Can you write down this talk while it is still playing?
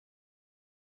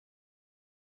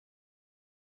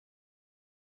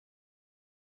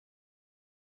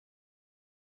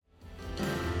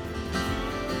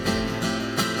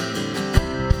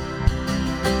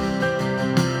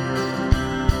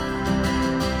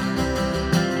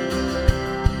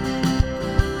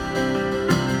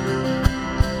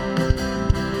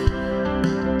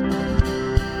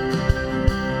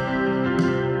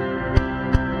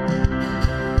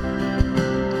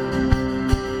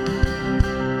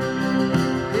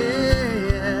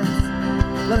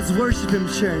Let us worship him,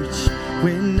 church.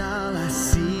 When all I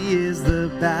see is the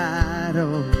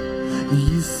battle,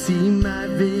 you see my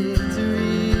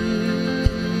victory.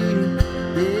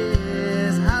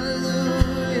 Yes,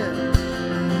 hallelujah.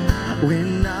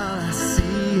 When all I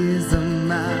see is a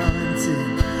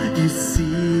mountain, you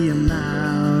see a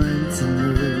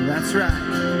mountain move. That's right.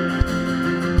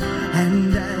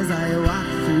 And as I walk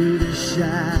through the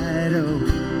shadow,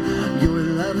 your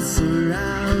love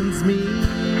surrounds me.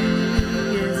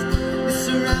 Yes, you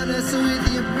surround us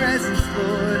with your presence,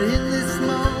 Lord. In this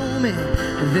moment,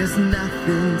 there's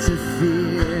nothing to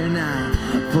fear now,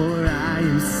 for I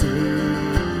am safe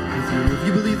with you. If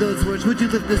you believe those words, would you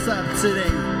lift this up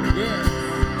today?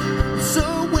 Yeah.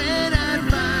 So when I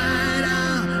fight,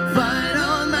 I'll fight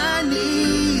on my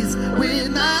knees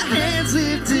with my hands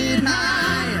lifted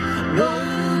high.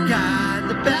 Oh God,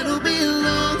 the battle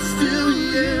belongs to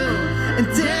you, and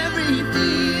every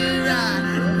fear I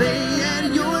lay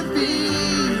at your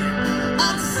feet.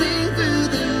 I'll sing through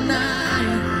the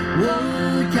night.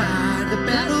 Oh God, the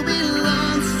battle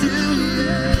belongs to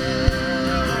you.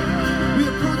 We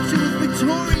approach you with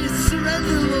victorious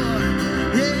surrender, Lord.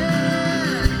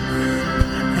 Yeah.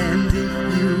 And if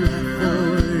you are for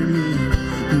me,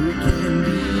 who can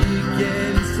be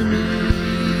against me?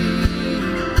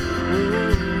 Oh,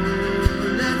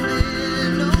 nothing,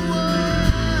 no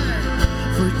one.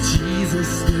 For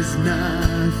Jesus, there's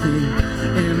nothing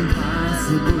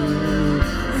impossible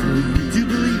for you. Do you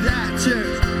believe that,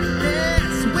 church?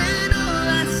 Yes, when all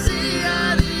I see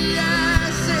are the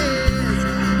ashes,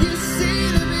 you see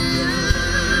the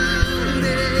beauty.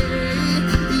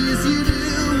 Yes, you do,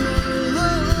 oh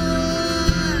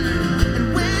Lord. And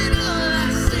when all I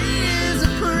see is a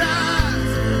cross,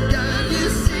 God, you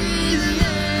see the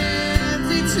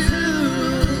empty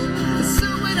tomb. So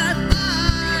when I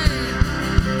fight,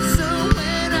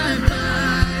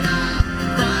 I'll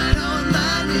fight on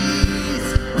my knees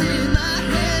with my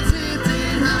hands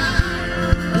lifted high.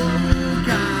 Oh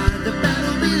God, the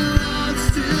battle belongs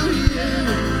to you,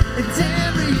 and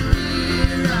every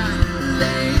fear I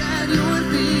lay at your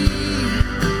feet.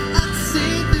 I'll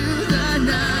sing through the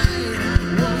night.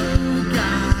 Oh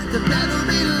God, the battle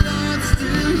belongs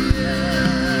to you.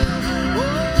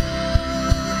 Oh,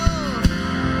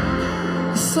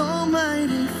 this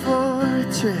almighty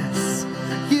fortress,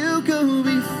 you go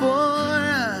before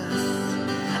us,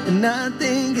 and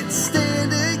nothing can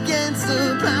stand against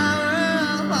the power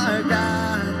of our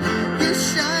God. You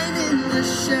shine in the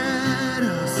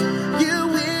shadows, you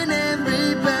win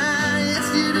every battle. Yes,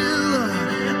 you do, Lord.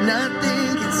 Nothing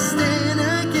can stand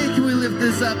against. Can we lift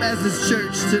this up as this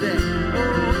church today?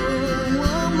 Oh,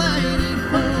 almighty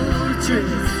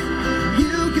fortress,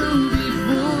 you go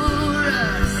before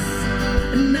us,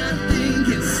 and nothing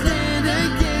can stand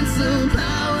against the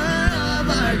power of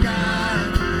our God.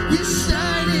 You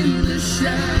shine in the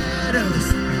shadows,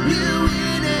 you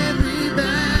win every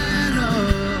battle.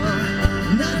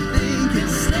 Nothing can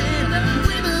stand.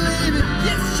 We believe it.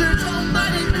 Yes, church,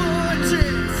 almighty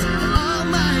fortress,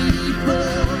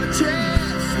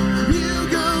 you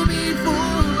go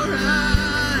before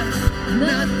us.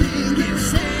 Nothing can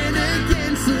stand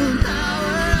against the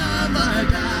power of our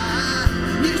God.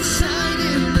 You shine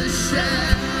in the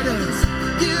shadows,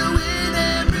 you win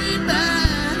every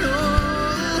battle.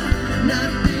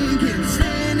 Nothing can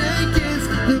stand against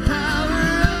the power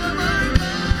of our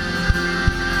God.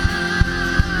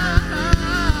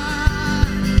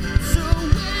 So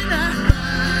when I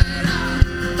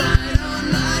fight on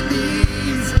my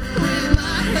knees with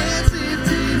my hands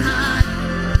lifted high.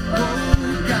 Oh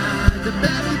God, the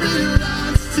battle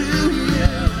belongs to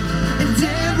you, and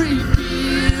every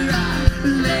fear I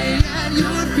lay at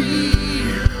your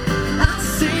feet. I'll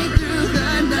sing through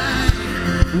the night.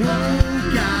 Oh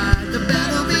God, the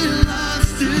battle belongs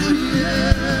to you.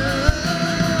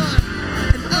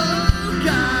 And oh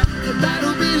God, the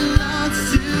battle belongs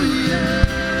to you.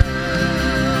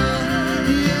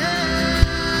 Yeah.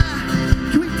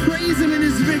 Can we praise him in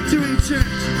his victory,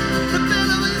 church? The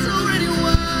battle is already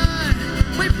won.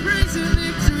 We praise your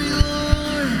victory,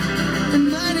 Lord. And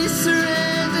mighty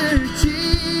surrender,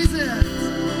 Jesus.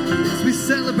 As we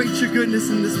celebrate your goodness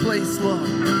in this place, Lord,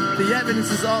 the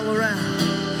evidence is all around.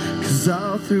 'Cause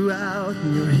all throughout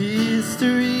your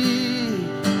history,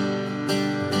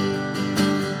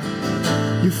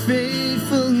 your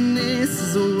faithfulness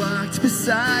has walked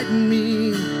beside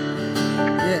me.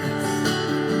 Yes.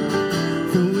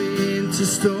 The winter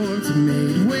storms have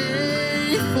made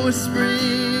way for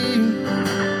spring.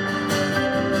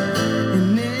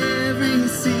 In every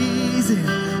season,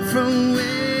 from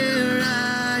where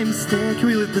I'm standing. Can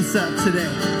we lift this up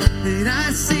today? And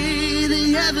I see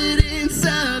the evidence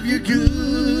of your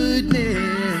good.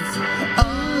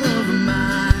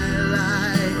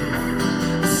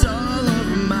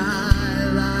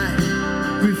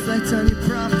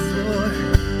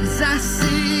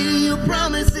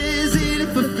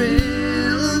 fulfillment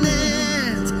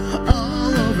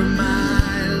all over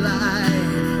my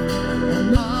life,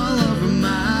 all over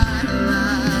my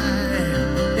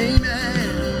life. Amen.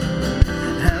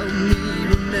 Help me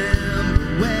remember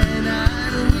when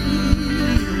I'm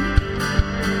weak.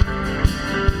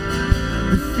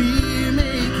 The fear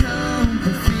may come,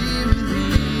 but fear will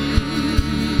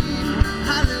leave.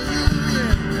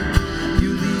 Hallelujah. You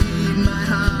lead my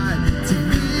heart to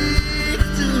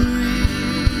victory.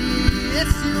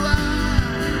 Yes,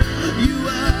 you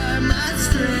are my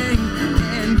strength,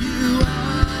 and you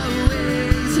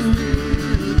always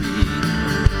will be.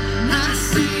 I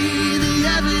see the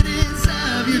evidence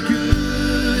of your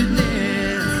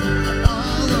goodness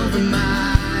all over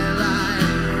my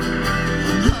life,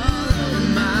 all over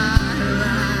my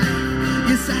life.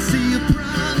 Yes, I see your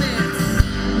promise.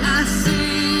 I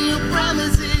see your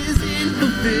promises in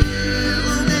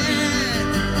fulfillment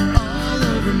all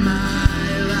over my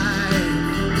life,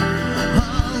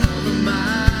 all over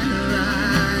my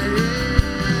life.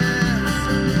 Yes.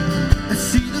 I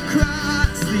see the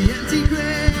cross, the empty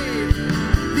grave.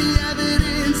 The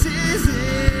evidence is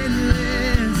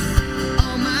endless.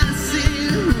 All my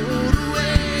sin rolled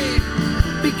away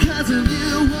because of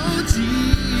you, oh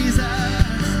Jesus.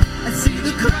 I see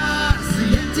the cross, the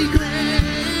empty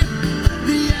grave.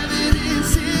 The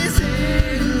evidence is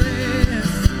endless.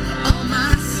 All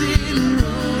my sin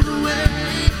rolled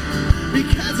away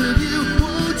because of you,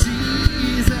 oh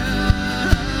Jesus.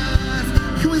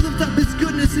 Can we lift up his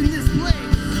goodness in this place?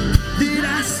 Did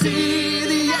I see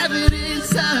the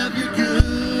evidence of your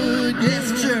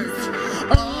goodness, church,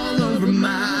 all over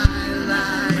my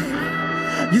life?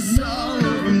 Yes, all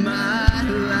over my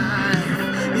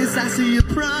life. Yes, I see your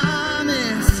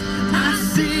promise. I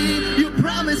see your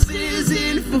promises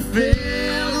in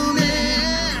fulfillment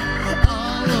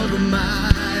all over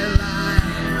my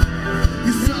life.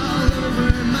 Yes, all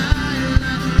over my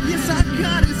life. Yes, our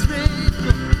God is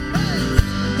faithful.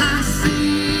 I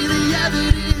see the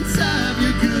evidence of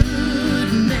your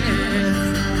goodness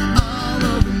all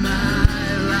over my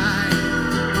life,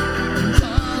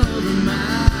 all over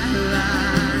my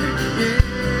life. Yeah,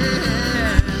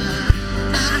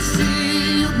 I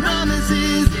see your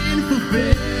promises in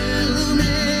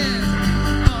fulfillment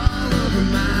all over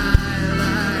my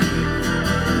life.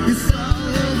 It's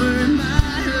all over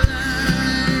my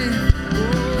life.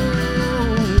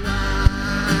 Oh,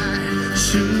 why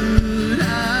should I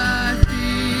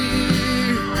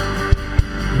fear?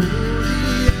 Oh, the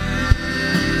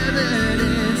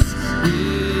evidence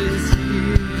is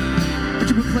here. Would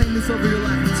you proclaim this over your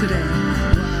life today?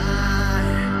 Why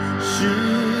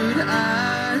should I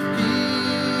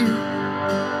fear?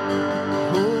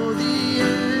 Oh, the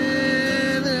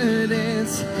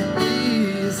evidence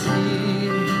is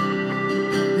here.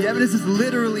 The evidence is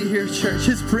literally here, church.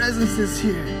 His presence is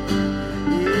here.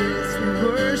 Yes, we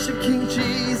worship King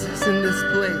Jesus in this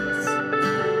place.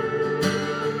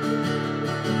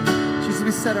 Jesus,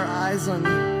 we set our eyes on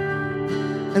you.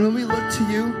 And when we look to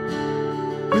you,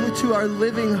 we look to our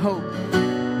living hope.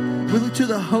 We look to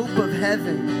the hope of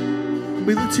heaven.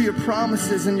 We look to your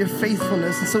promises and your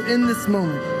faithfulness. And so in this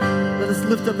moment, let us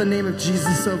lift up the name of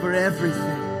Jesus over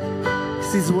everything.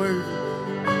 Because he's worthy.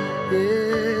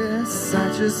 Yes, I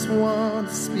just want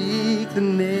to speak the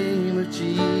name of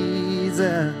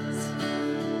Jesus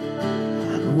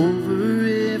over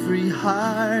every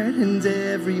heart and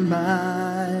every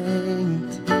mind.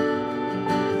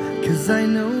 'Cause I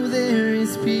know there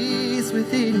is peace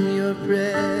within your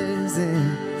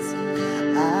presence.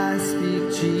 I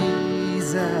speak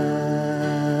Jesus.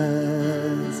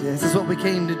 Yes, this is what we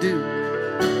came to do.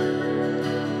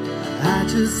 I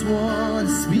just want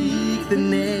to speak the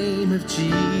name of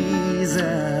Jesus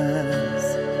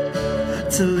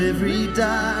till every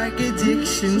dark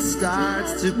addiction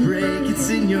starts to break. It's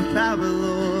in your power,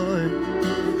 Lord,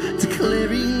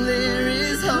 declaring there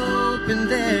is hope and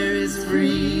there is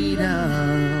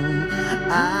freedom.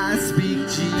 I speak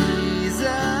Jesus.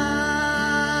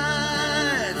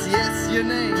 Yes, your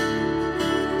name.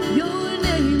 Your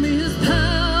name is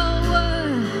power.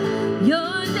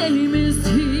 Your name is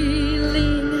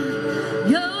healing.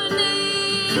 Your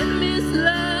name is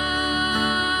life.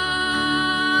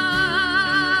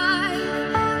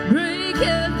 Break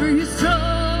every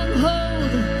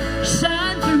stronghold.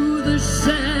 Shine through the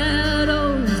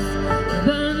shadows.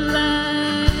 Burn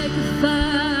like a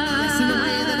fire. It's in a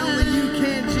way that only you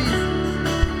can, Jesus.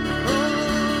 Oh,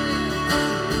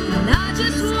 And I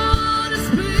just want to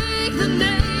speak the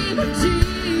name of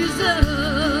Jesus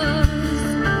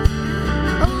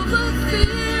over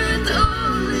fear and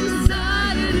all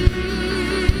anxiety,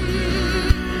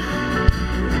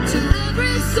 till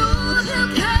every soul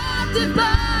held captive by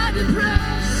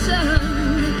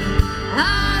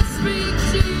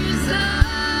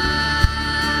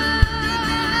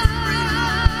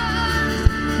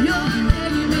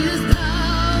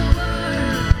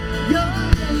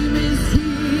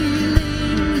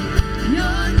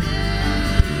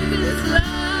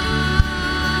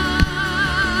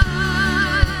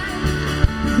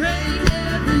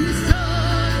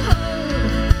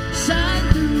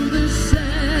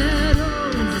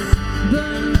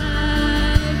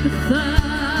Your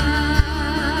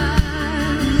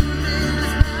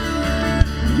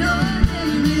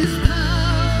name is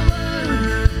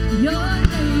power. Your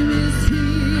name is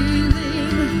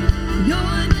healing.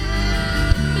 Your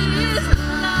name is life.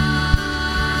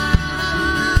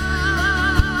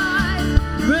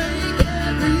 Break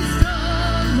every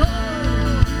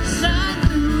stronghold. Shine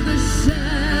through the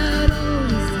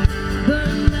shadows.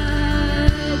 Burn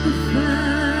like a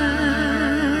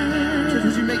fire. Church,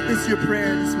 would you make this your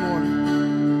prayer this morning?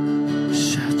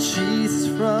 Shout Jesus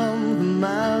from the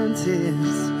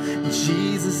mountains,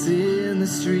 Jesus in the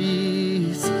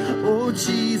streets. Oh,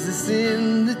 Jesus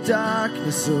in the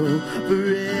darkness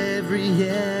over every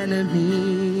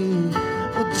enemy.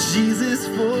 Oh, Jesus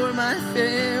for my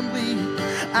family,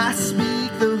 I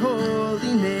speak the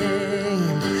holy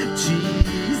name.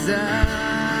 Jesus,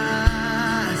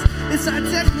 it's our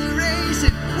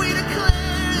declaration. We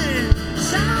declare it.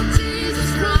 Shout Jesus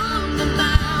from the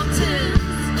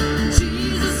mountains,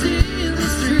 Jesus in the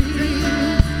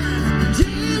streets,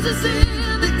 Jesus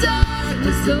in the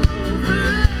darkness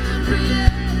over every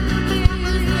enemy.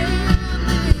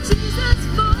 Jesus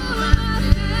for my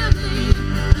family,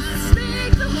 I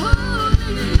speak the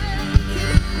holy name.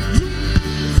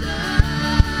 Jesus,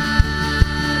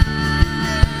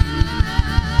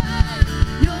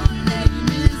 your name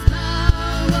is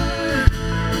power.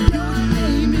 Your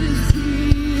name is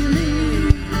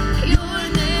healing. Your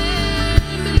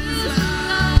name is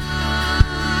life.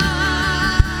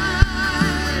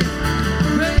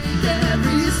 Break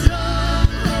every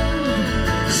stronghold.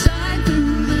 Shine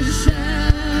through the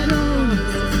shadows.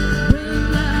 Burn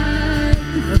like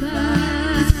a fire.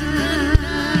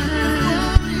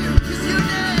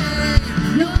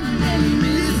 Your name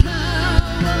is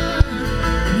power.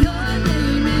 Your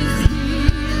name is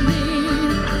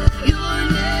healing. Your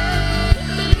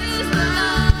name is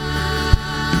life.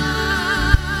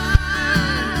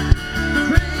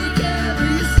 Break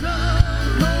every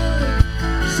stronghold.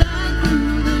 Shine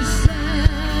through the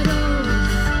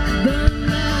shadows. Burn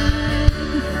like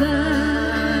a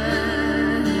fire.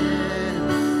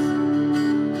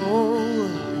 Oh,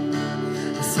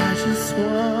 yes, I just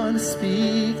want to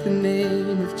speak the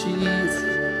name of Jesus.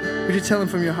 Would you tell him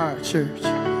from your heart, church?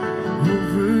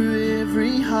 Over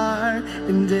every heart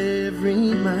and every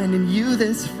mind, in you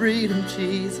there's freedom,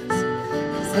 Jesus.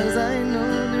 'Cause I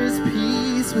know there's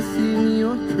peace within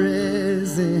your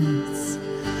presence.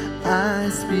 I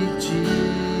speak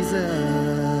Jesus.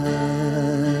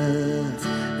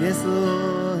 Yes,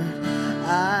 Lord,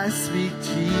 I speak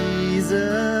Jesus.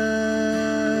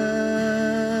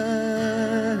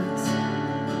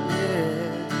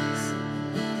 Yes.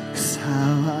 'Cause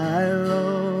how I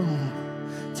long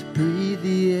to breathe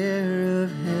the air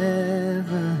of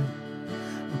heaven,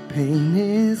 where pain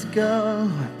is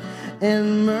gone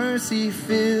and mercy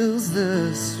fills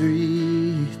the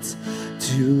streets,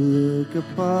 to look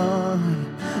upon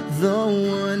the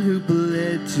one who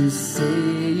bled to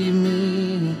save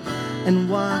me and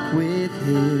walk with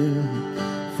him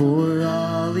for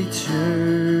all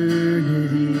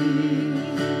eternity.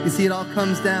 You see, it all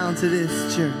comes down to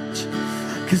this, church.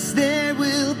 'Cause there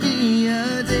will be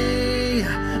a day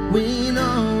when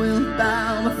all will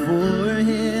bow before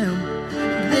him.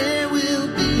 There will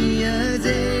be a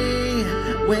day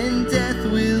when death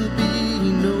will be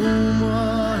no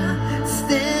more.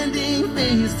 Standing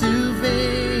face to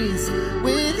face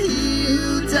with he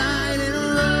who died and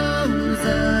rose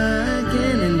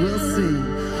again. And we'll sing,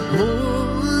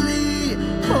 holy,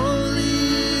 holy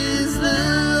is the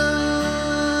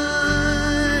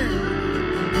Lord.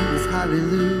 Yes,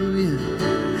 hallelujah.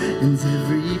 And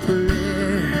every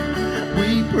prayer we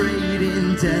prayed in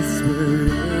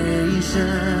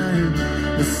desperation,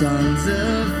 the songs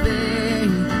of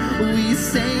faith we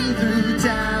sang through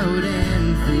doubt and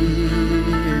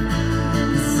fear.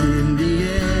 'Cause in the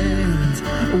end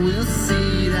we'll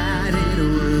see that it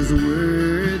was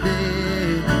worth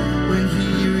it when he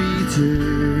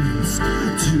returns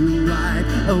to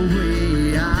wipe away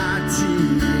our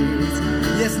tears.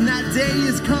 Yes, and that day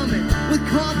is coming with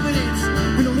confidence.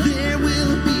 We know there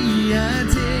will be a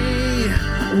day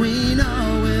when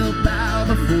all will bow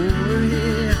before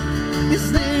him. Yes,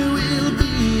 there will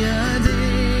be a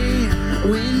day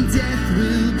when death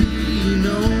will be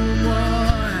no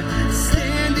more.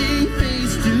 Standing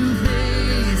face to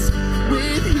face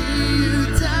with he who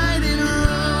died and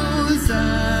rose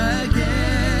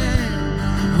again.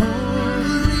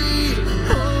 Holy,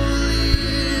 holy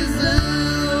is the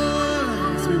Lord.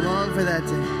 As we long for that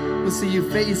day, we'll see you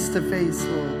face to face,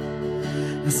 Lord.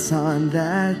 Yes, on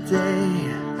that day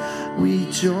we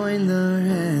join the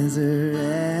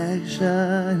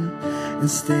resurrection and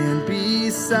stand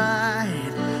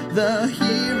beside the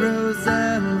heroes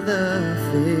of the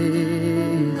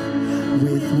faith.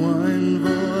 With one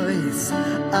voice,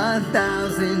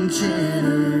 1,000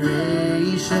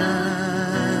 generations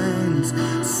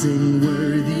sing,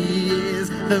 worthy is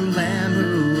the Lamb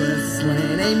who was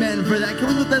slain. Amen for that. Can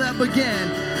we lift that up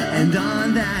again? And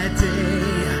on that day,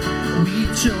 we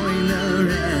join the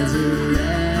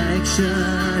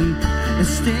resurrection and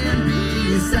stand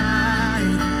beside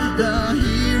the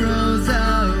heroes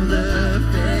of the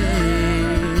faith.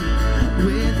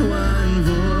 With one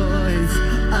voice,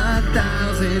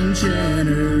 1,000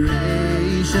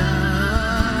 generations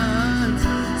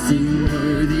sing,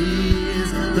 worthy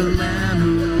is the Lamb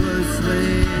who was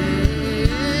slain.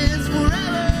 Yes,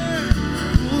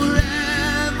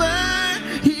 forever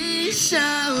he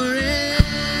shall reign.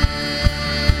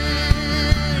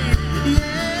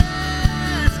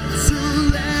 Yes, so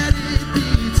let it be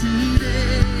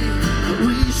today.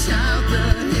 We shout the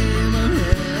hymn of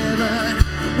heaven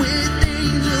with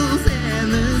angels and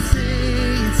the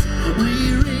saints. We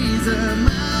raise a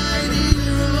mighty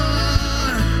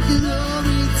roar,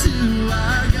 glory to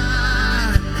our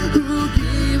God, who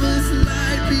gave us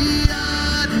life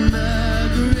beyond the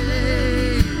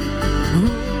grave.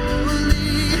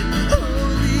 Holy,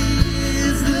 holy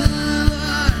is the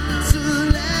Lord, so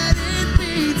let it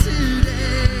be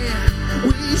today.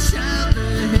 We shout the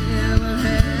hymn of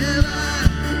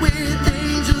heaven with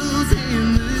angels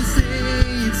and the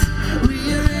saints. We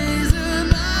raise a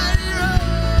mighty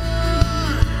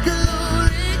roar,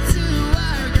 glory to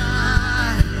our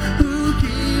God, who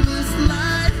gave us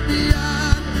life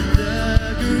beyond the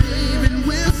grave. And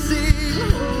we'll sing,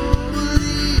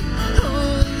 holy,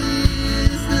 holy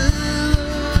is the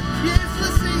Lord. Yes,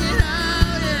 let's sing it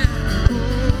out, yeah.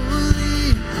 Holy,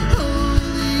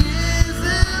 holy is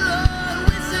the Lord.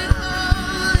 We sing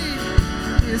holy.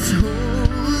 It's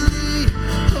holy,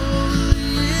 holy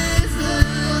is the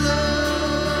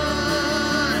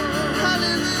Lord.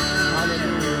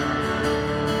 Hallelujah.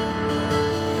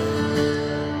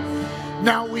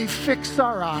 Now we fix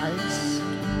our eyes,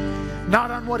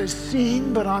 not on what is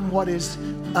seen, but on what is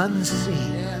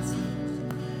unseen. Yes.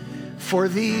 For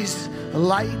these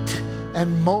light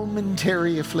and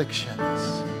momentary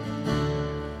afflictions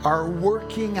are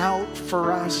working out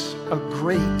for us a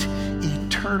great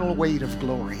eternal weight of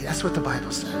glory. That's what the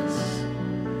Bible says.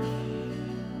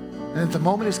 And at the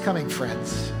moment is coming,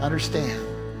 friends, understand,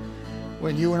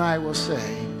 when you and I will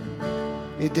say,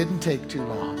 it didn't take too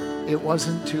long. It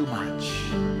wasn't too much.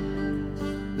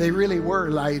 They really were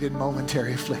light and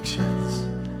momentary afflictions.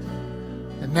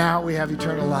 And now we have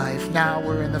eternal life. Now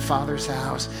we're in the Father's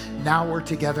house. Now we're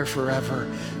together forever.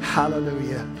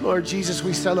 Hallelujah. Lord Jesus,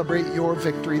 we celebrate your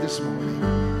victory this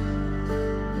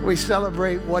morning. We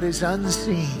celebrate what is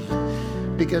unseen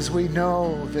because we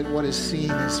know that what is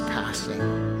seen is passing.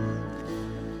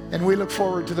 And we look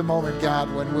forward to the moment,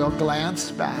 God, when we'll glance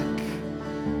back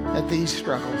at these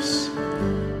struggles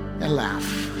and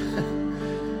laugh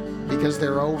because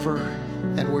they're over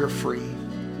and we're free.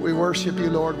 We worship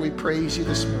you, Lord. We praise you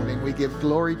this morning. We give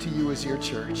glory to you as your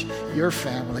church, your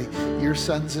family, your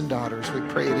sons and daughters. We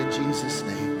pray it in Jesus'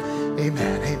 name.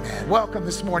 Amen. Amen. Welcome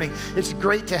this morning. It's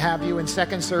great to have you in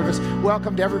second service.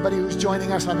 Welcome to everybody who's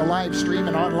joining us on the live stream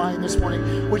and online this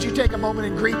morning. Would you take a moment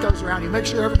and greet those around you? Make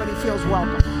sure everybody feels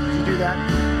welcome. Would you do that?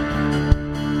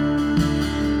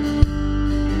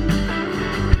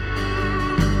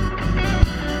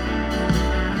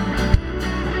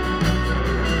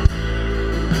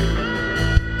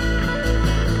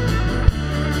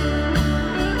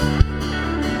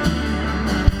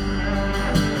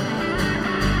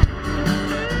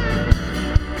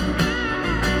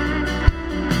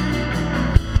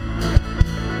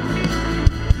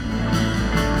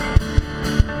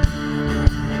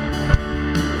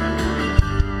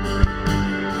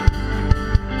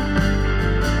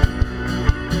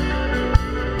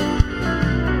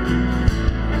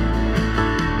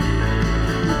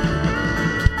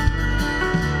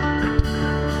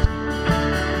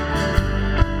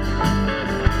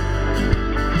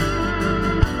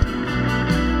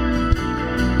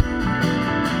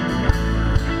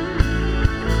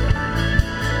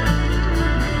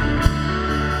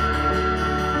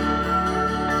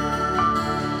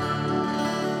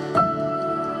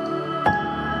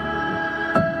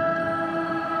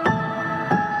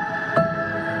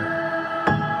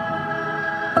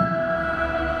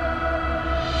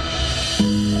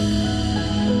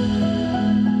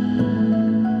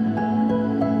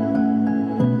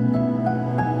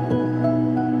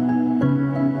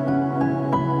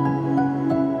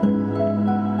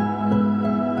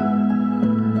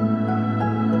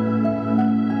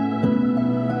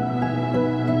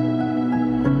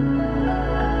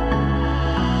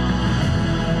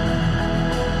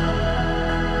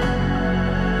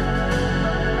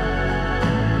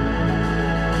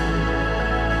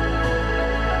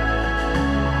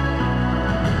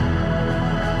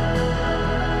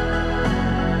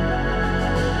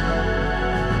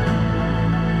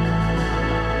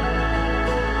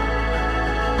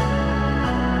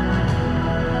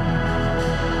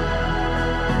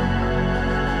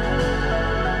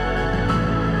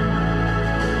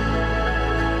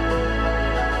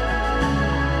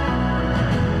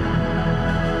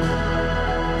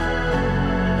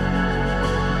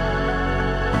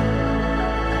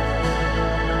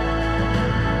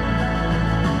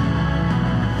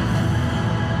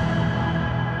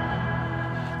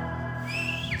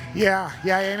 Yeah,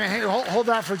 amen. Hey, hold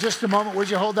that for just a moment. Would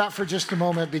you hold that for just a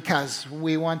moment? Because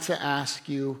we want to ask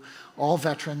you, all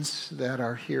veterans that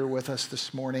are here with us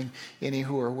this morning, any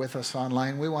who are with us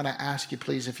online, we want to ask you,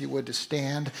 please, if you would, to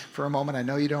stand for a moment. I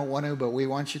know you don't want to, but we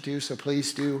want you to, so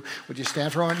please do. Would you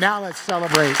stand for a moment? Now let's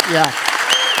celebrate. Yeah.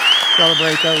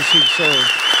 Celebrate those who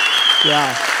serve.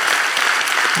 Yeah.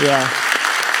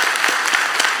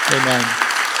 Amen.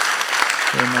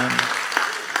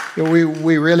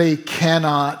 We really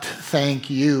cannot thank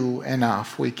you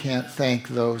enough. We can't thank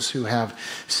those who have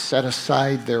set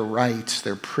aside their rights,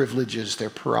 their privileges, their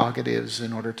prerogatives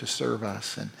in order to serve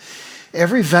us. And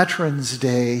every Veterans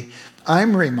Day,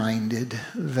 I'm reminded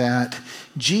that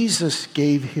Jesus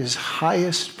gave his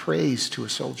highest praise to a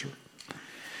soldier.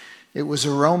 It was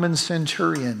a Roman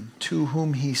centurion to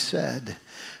whom he said,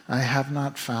 "I have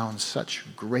not found such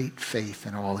great faith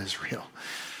in all Israel."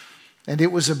 And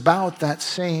it was about that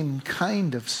same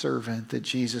kind of servant that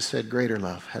Jesus said, "Greater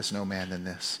love has no man than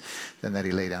this, than that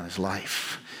he lay down his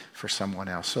life for someone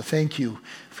else." So thank you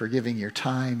for giving your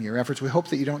time, your efforts. We hope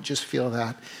that you don't just feel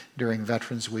that during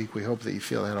Veterans Week. We hope that you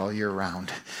feel that all year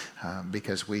round,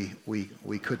 because we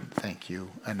couldn't thank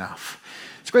you enough.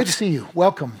 It's great to see you.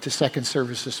 Welcome to second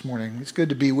service this morning. It's good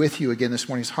to be with you again this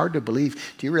morning. It's hard to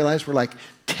believe. Do you realize we're like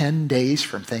 10 days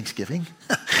from Thanksgiving?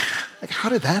 Like, how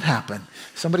did that happen?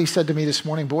 Somebody said to me this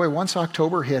morning, boy, once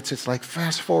October hits, it's like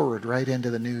fast forward right into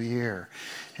the new year.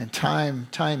 And time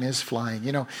is flying.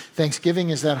 You know, Thanksgiving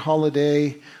is that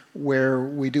holiday where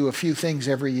we do a few things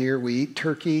every year. We eat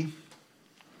turkey.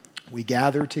 We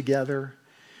gather together.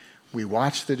 We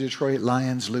watch the Detroit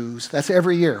Lions lose. That's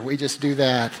every year. We just do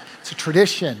that. It's a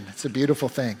tradition. It's a beautiful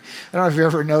thing. I don't know if you've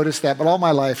ever noticed that, but all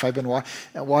my life I've been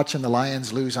watching the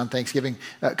Lions lose on Thanksgiving.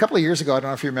 A couple of years ago, I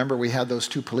don't know if you remember, we had those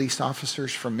two police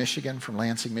officers from Michigan, from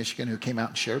Lansing, Michigan, who came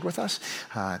out and shared with us,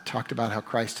 talked about how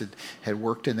Christ had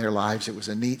worked in their lives. It was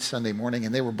a neat Sunday morning,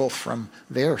 and they were both from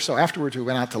there. So afterwards, we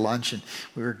went out to lunch, and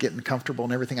we were getting comfortable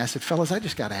and everything. I said, fellas, I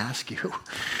just got to ask you.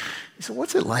 He said,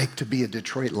 what's it like to be a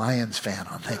Detroit Lions fan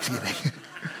on Thanksgiving?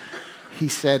 He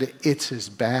said, it's as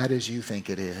bad as you think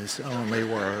it is, only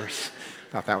worse.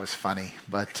 Thought that was funny.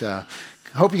 But I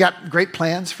hope you got great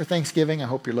plans for Thanksgiving. I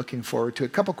hope you're looking forward to it. A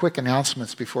couple quick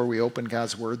announcements before we open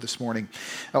God's Word this morning.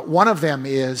 One of them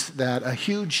is that a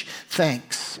huge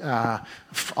thanks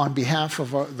on behalf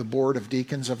of the board of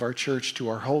deacons of our church to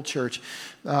our whole church.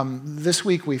 This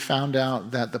week we found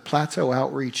out that the Plateau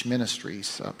Outreach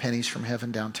Ministries, Pennies from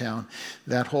Heaven downtown,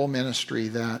 that whole ministry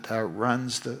that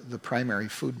runs the primary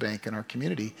food bank in our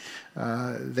community,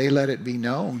 they let it be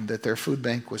known that their food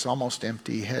bank was almost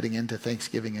empty heading into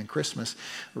Thanksgiving and Christmas,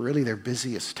 really their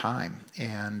busiest time.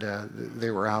 And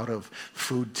they were out of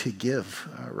food to give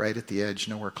right at the edge,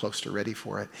 nowhere close to ready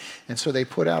for it. And so they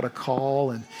put out a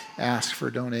call and asked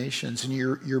for donations. And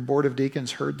your board of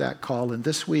deacons heard that call. And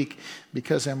this week,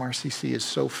 because MRCC is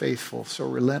so faithful, so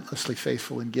relentlessly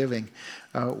faithful in giving,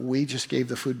 we just gave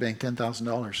the food bank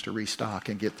 $10,000 to restock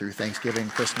and get through Thanksgiving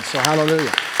and Christmas. So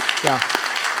hallelujah. Yeah.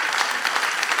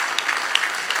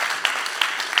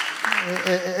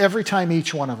 Every time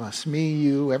each one of us, me,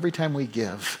 you, every time we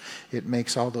give, it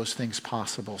makes all those things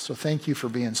possible. So thank you for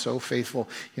being so faithful.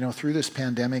 You know, through this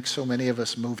pandemic, so many of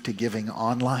us moved to giving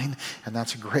online, and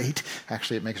that's great.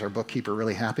 Actually, it makes our bookkeeper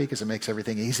really happy because it makes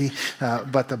everything easy.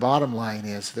 But the bottom line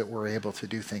is that we're able to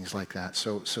do things like that.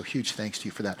 So huge thanks to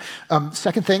you for that.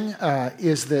 Second thing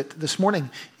is that this morning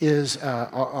is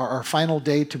our final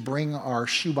day to bring our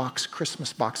shoebox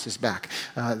Christmas boxes back.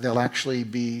 They'll actually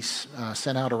be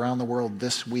sent out around the world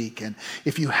this week. And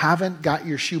if you haven't got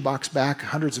your shoebox back,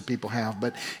 hundreds of people have,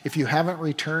 but if you haven't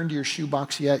returned your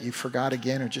shoebox yet, you forgot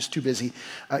again or just too busy,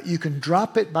 you can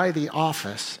drop it by the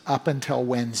office up until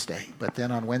Wednesday. But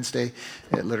then on Wednesday,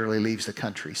 it literally leaves the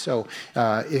country. So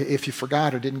if you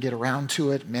forgot or didn't get around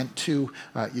to it, meant to,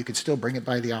 you can still bring it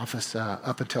by the office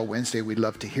up until Wednesday. We'd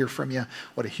love to hear from you.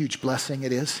 What a huge blessing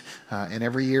it is. And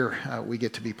every year we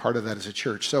get to be part of that as a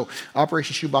church. So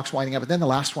Operation Shoebox winding up. And then the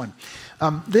last one.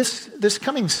 This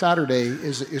coming Saturday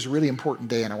is a really important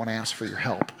day, and I want to ask for your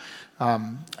help.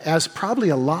 As probably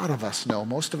a lot of us know,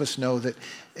 most of us know that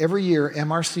every year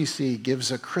MRCC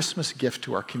gives a Christmas gift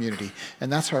to our community,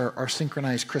 and that's our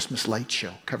synchronized Christmas light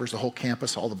show. Covers the whole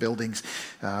campus, all the buildings.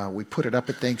 We put it up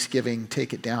at Thanksgiving,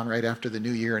 take it down right after the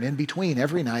New Year, and in between,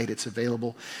 every night it's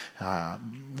available.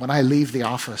 When I leave the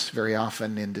office very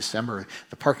often in December,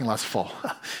 the parking lot's full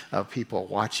of people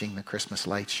watching the Christmas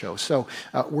light show. So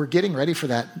we're getting ready for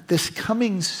that. This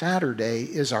coming Saturday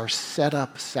is our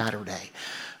setup Saturday.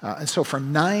 And so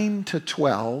from 9 to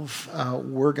 12,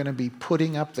 we're going to be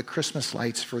putting up the Christmas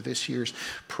lights for this year's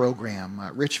program.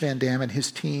 Rich Van Dam and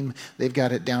his team, they've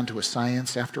got it down to a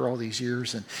science after all these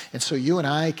years. And so you and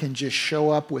I can just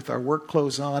show up with our work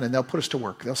clothes on, and they'll put us to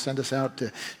work. They'll send us out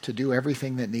to do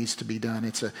everything that needs to be done.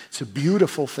 It's a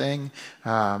beautiful thing.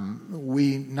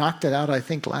 We knocked it out, I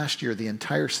think, last year, the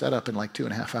entire setup in like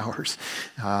 2.5 hours.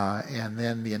 And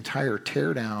then the entire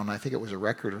teardown, I think it was a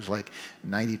record, it was like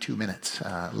 92 minutes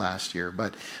last year.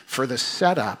 But for the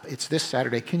setup, it's this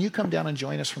Saturday. Can you come down and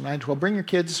join us from 9 to 12? Bring your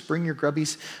kids, bring your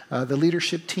grubbies. The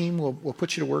leadership team will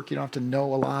put you to work. You don't have to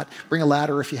know a lot. Bring a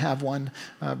ladder if you have one.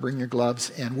 Bring your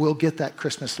gloves, and we'll get that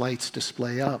Christmas lights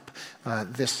display up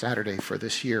this Saturday for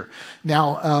this year.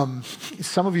 Now,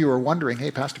 some of you are wondering,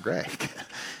 hey, Pastor Greg,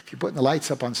 if you're putting the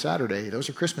lights up on Saturday, those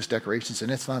are Christmas decorations,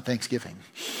 and it's not Thanksgiving.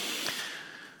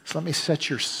 So let me set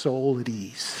your soul at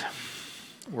ease.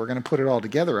 We're going to put it all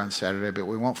together on Saturday, but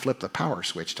we won't flip the power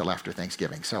switch till after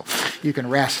Thanksgiving. So you can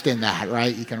rest in that,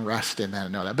 right? You can rest in that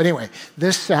and know that. But anyway,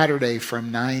 this Saturday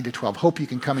from 9 to 12, hope you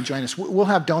can come and join us. We'll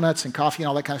have donuts and coffee and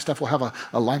all that kind of stuff. We'll have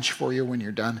a lunch for you when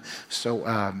you're done.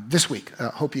 So this week,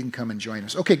 hope you can come and join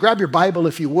us. Okay, grab your Bible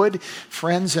if you would,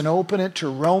 friends, and open it to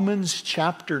Romans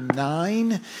chapter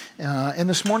 9. And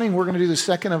this morning, we're going to do the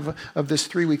second of this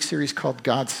 3-week series called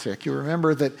God's Sick. You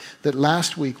remember that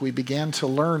last week we began to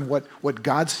learn what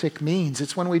God's sick means.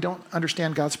 It's when we don't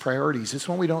understand God's priorities. It's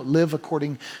when we don't live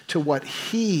according to what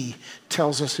He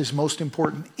tells us is most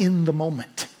important in the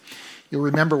moment. You'll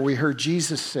remember we heard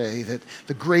Jesus say that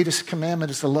the greatest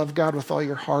commandment is to love God with all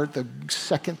your heart. The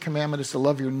second commandment is to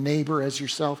love your neighbor as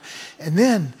yourself. And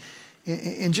then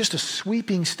in just a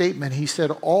sweeping statement, He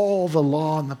said all the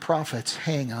law and the prophets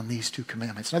hang on these two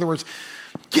commandments. In other words,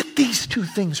 get these two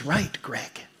things right,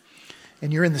 Greg,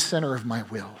 and you're in the center of my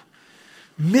will.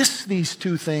 Miss these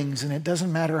two things, and it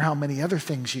doesn't matter how many other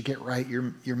things you get right,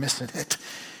 you're missing it.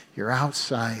 You're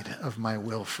outside of my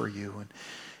will for you.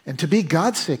 And to be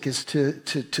God-sick is to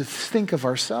think of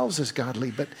ourselves as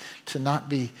godly, but to not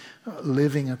be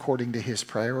living according to His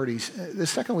priorities. The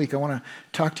second week, I want to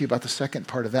talk to you about the second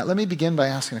part of that. Let me begin by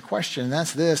asking a question, and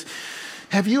that's this.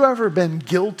 Have you ever been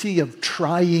guilty of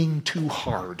trying too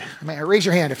hard? I mean, raise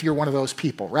your hand if you're one of those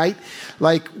people, right?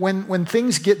 Like when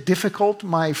things get difficult,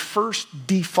 my first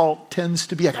default tends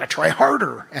to be, I got to try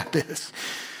harder at this.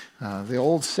 The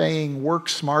old saying, work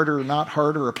smarter, not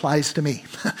harder, applies to me.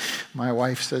 My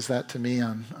wife says that to me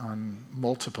on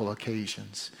multiple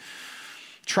occasions.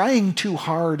 Trying too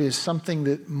hard is something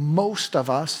that most of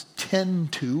us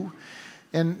tend to,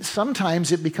 and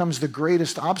sometimes it becomes the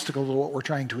greatest obstacle to what we're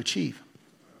trying to achieve.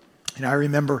 And I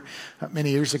remember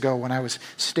many years ago when I was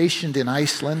stationed in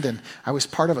Iceland, and I was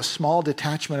part of a small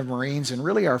detachment of Marines, and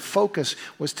really our focus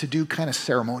was to do kind of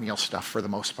ceremonial stuff for the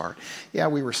most part. Yeah,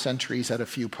 we were sentries at a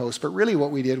few posts, but really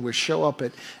what we did was show up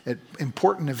at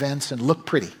important events and look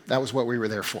pretty. That was what we were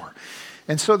there for.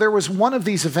 And so there was one of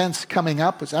these events coming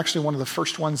up. It was actually one of the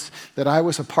first ones that I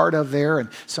was a part of there. And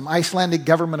some Icelandic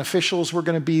government officials were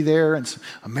going to be there, and some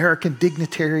American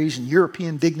dignitaries and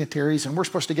European dignitaries. And we're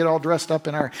supposed to get all dressed up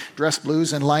in our dress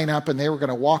blues and line up. And they were going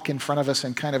to walk in front of us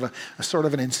in kind of a sort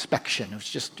of an inspection. It was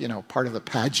just, part of the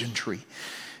pageantry.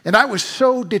 And I was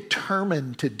so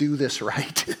determined to do this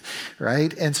right,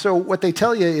 right? And so what they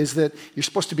tell you is that you're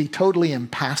supposed to be totally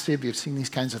impassive. You've seen these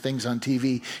kinds of things on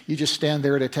TV. You just stand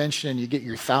there at attention and you get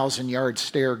your 1,000-yard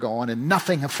stare going and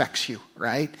nothing affects you,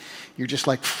 right? You're just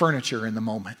like furniture in the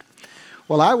moment.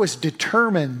 Well, I was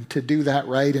determined to do that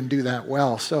right and do that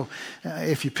well. So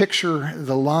if you picture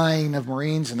the line of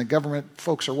Marines and the government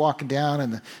folks are walking down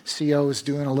and the CO is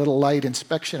doing a little light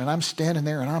inspection, and I'm standing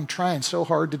there and I'm trying so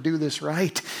hard to do this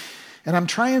right. And I'm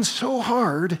trying so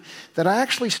hard that I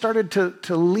actually started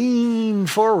to lean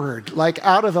forward, like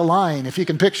out of the line, if you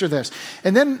can picture this.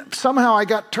 And then somehow I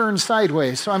got turned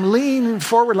sideways. So I'm leaning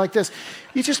forward like this.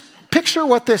 You just picture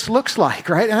what this looks like,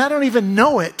 right? And I don't even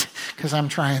know it because I'm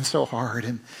trying so hard.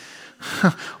 And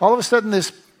all of a sudden,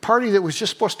 this party that was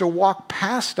just supposed to walk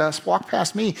past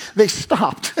me, they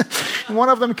stopped. And one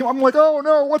of them came, I'm like, oh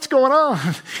no, what's going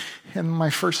on? And my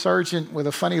first sergeant, with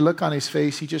a funny look on his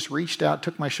face, he just reached out,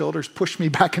 took my shoulders, pushed me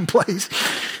back in place,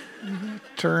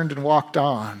 turned and walked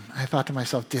on. I thought to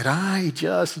myself, did I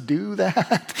just do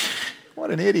that?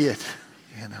 What an idiot,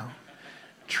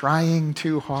 trying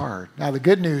too hard. Now, the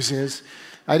good news is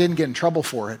I didn't get in trouble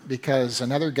for it because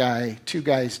another guy, 2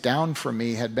 guys down from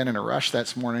me, had been in a rush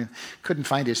that morning, couldn't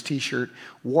find his T-shirt,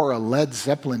 wore a Led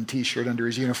Zeppelin T-shirt under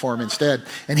his uniform instead,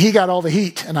 and he got all the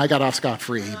heat, and I got off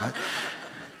scot-free. But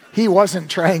he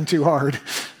wasn't trying too hard,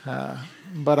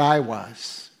 but I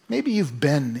was. Maybe you've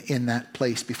been in that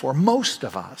place before. Most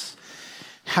of us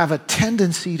have a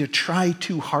tendency to try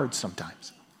too hard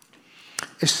sometimes,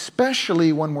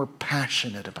 especially when we're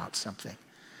passionate about something,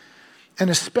 and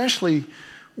especially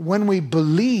when we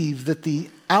believe that the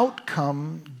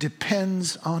outcome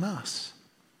depends on us.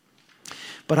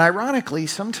 But ironically,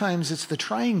 sometimes it's the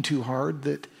trying too hard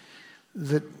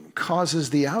that causes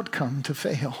the outcome to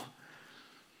fail.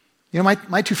 You know,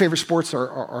 my two favorite sports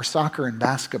are soccer and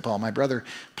basketball. My brother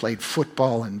played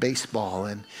football and baseball,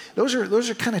 and those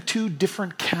are kind of two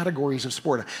different categories of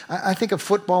sport. I think of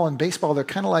football and baseball, they're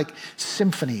kind of like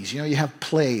symphonies. You know, you have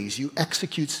plays, you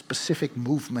execute specific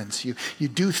movements, you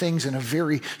do things in a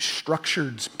very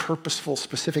structured, purposeful,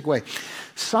 specific way.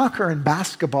 Soccer and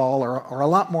basketball are a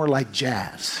lot more like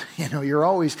jazz. You know, you're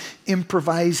always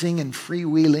improvising and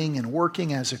freewheeling and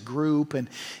working as a group, and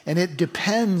it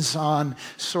depends on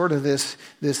sort of this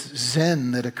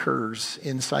zen that occurs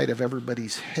inside of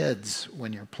everybody's heads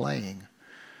when you're playing.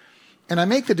 And I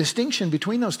make the distinction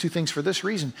between those two things for this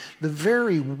reason. The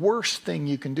very worst thing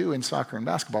you can do in soccer and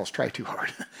basketball is try too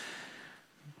hard.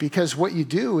 Because what you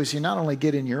do is you not only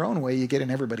get in your own way, you get in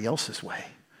everybody else's way.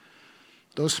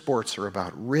 Those sports are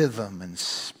about rhythm and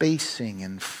spacing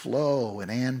and flow and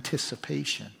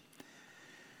anticipation.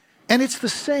 And it's the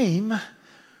same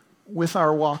with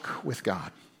our walk with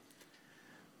God.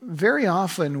 Very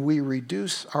often we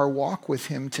reduce our walk with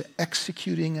Him to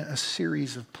executing a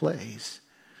series of plays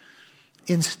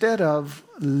instead of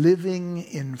living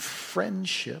in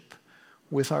friendship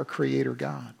with our Creator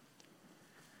God.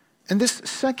 And this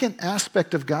second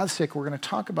aspect of God's sake we're going to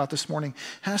talk about this morning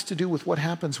has to do with what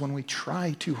happens when we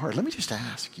try too hard. Let me just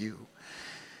ask you,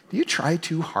 do you try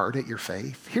too hard at your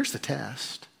faith? Here's the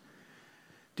test.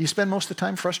 Do you spend most of the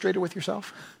time frustrated with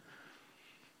yourself?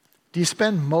 Do you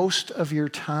spend most of your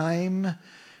time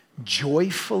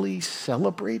joyfully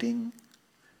celebrating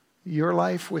your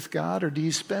life with God, or do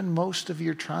you spend most of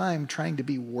your time trying to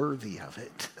be worthy of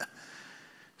it?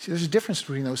 See, there's a difference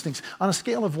between those things. On a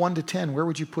scale of 1 to 10, where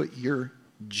would you put your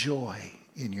joy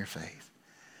in your faith?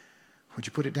 Would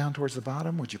you put it down towards the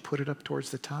bottom? Would you put it up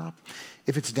towards the top?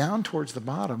 If it's down towards the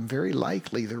bottom, very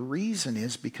likely the reason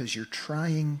is because you're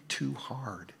trying too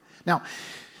hard. Now,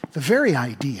 the very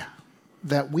idea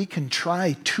that we can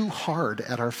try too hard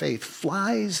at our faith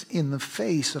flies in the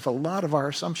face of a lot of our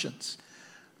assumptions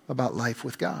about life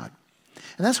with God.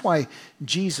 And that's why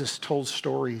Jesus told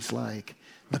stories like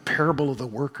the parable of the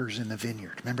workers in the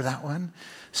vineyard. Remember that one?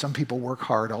 Some people work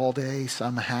hard all day,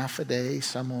 some half a day,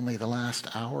 some only the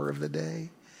last hour of the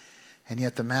day. And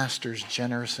yet the master's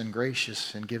generous and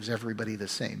gracious and gives everybody the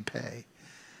same pay.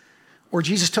 Or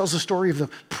Jesus tells the story of the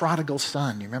prodigal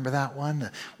son. You remember that one?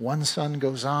 The one son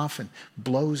goes off and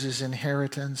blows his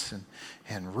inheritance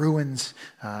and ruins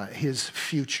his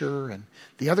future. And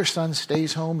the other son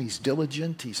stays home. He's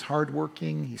diligent, he's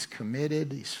hardworking, he's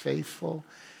committed, he's faithful.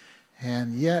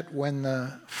 And yet when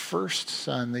the first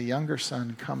son, the younger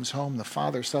son, comes home, the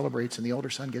father celebrates and the older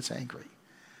son gets angry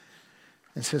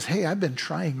and says, "Hey, I've been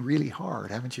trying really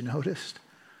hard. Haven't you noticed?"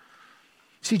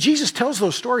 See, Jesus tells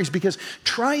those stories because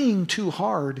trying too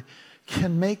hard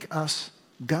can make us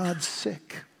God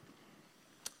sick.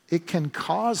 It can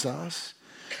cause us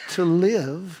to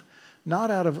live not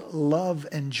out of love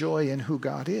and joy in who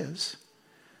God is,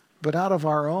 but out of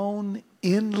our own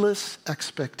endless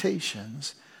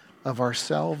expectations of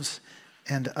ourselves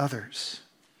and others.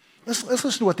 Let's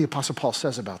listen to what the Apostle Paul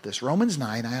says about this. Romans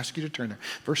 9, I ask you to turn there.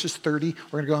 Verses 30,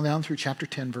 we're going to go down through chapter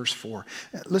 10, verse 4.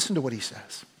 Listen to what he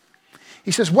says.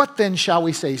 He says, "What then shall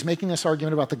we say?" He's making this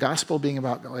argument about the gospel being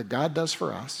about what God does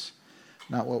for us,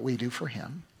 not what we do for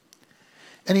him.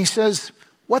 And he says,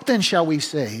 "What then shall we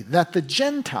say? That the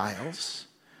Gentiles,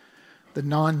 the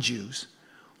non-Jews,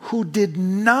 who did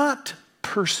not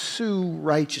pursue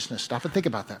righteousness." Stop and think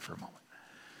about that for a moment.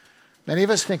 Many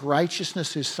of us think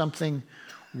righteousness is something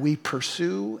we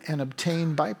pursue and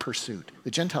obtain by pursuit. The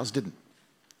Gentiles didn't.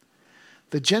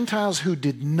 The Gentiles who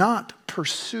did not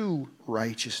pursue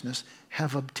righteousness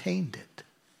have obtained it.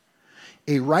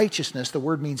 A righteousness, the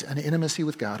word means an intimacy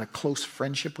with God, a close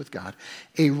friendship with God,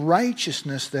 a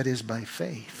righteousness that is by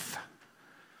faith.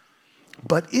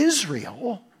 But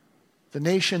Israel, the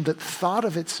nation that thought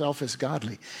of itself as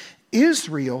godly,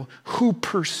 Israel, who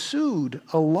pursued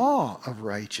a law of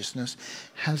righteousness,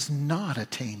 has not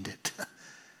attained it.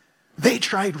 They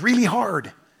tried really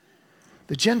hard.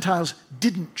 The Gentiles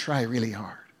didn't try really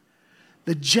hard.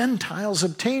 The Gentiles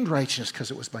obtained righteousness because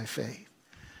it was by faith.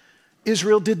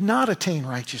 Israel did not attain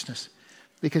righteousness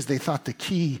because they thought the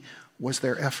key was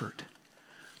their effort.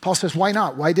 Paul says, why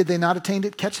not? Why did they not attain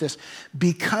it? Catch this.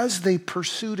 Because they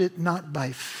pursued it not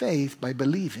by faith, by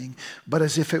believing, but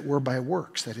as if it were by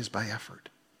works, that is by effort.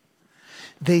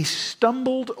 They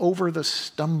stumbled over the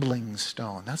stumbling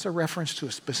stone. That's a reference to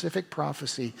a specific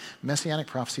prophecy, messianic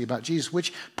prophecy about Jesus,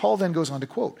 which Paul then goes on to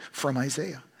quote from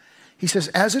Isaiah. He says,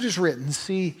 as it is written,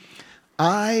 see,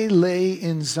 I lay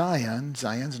in Zion,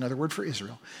 Zion's another word for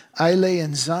Israel, I lay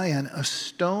in Zion a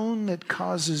stone that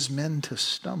causes men to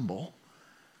stumble.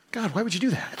 God, why would you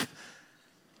do that?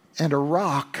 And a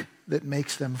rock that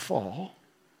makes them fall.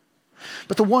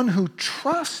 But the one who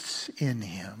trusts in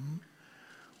him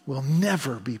will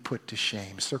never be put to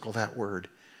shame. Circle that word,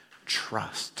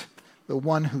 trust. The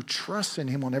one who trusts in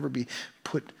him will never be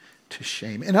put to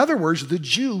shame. In other words, the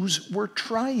Jews were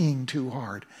trying too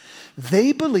hard.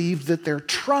 They believed that their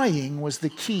trying was the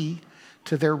key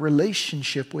to their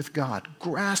relationship with God.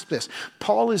 Grasp this.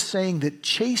 Paul is saying that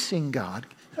chasing God,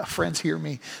 friends, hear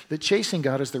me, that chasing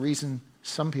God is the reason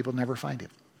some people never find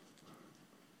him.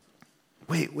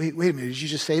 Wait a minute, did you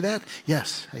just say that?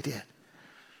 Yes, I did.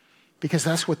 Because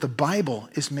that's what the Bible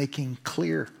is making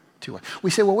clear to us. We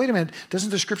say, well, wait a minute,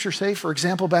 doesn't the scripture say, for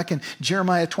example, back in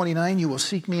Jeremiah 29, you will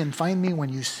seek me and find me when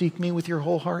you seek me with your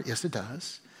whole heart? Yes, it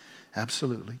does.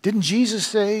 Absolutely. Didn't Jesus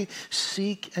say,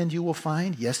 seek and you will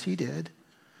find? Yes, he did.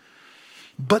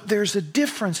 But there's a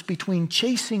difference between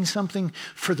chasing something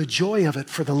for the joy of it,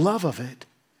 for the love of it,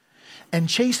 and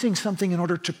chasing something in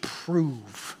order to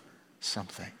prove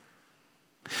something.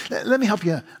 Let me help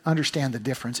you understand the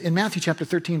difference. In Matthew chapter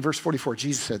 13, verse 44,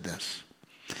 Jesus said this.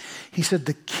 He said,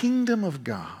 the kingdom of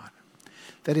God,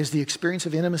 that is the experience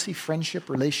of intimacy, friendship,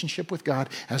 relationship with God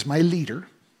as my leader,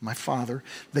 my Father,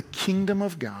 the kingdom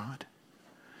of God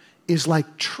is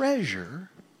like treasure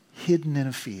hidden in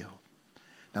a field.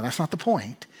 Now, that's not the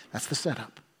point. That's the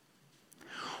setup.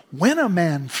 When a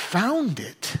man found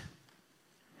it,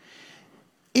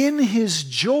 in his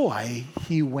joy,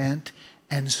 he went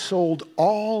and sold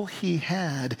all he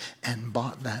had and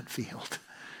bought that field.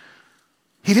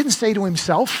 He didn't say to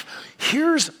himself,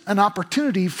 here's an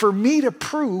opportunity for me to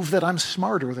prove that I'm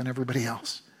smarter than everybody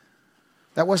else.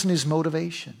 That wasn't his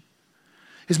motivation.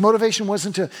 His motivation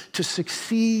wasn't to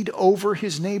succeed over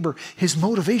his neighbor. His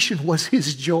motivation was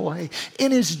his joy.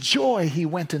 In his joy, he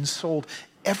went and sold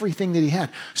everything that he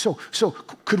had. So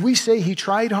could we say he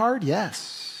tried hard?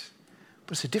 Yes.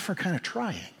 But it's a different kind of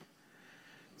trying.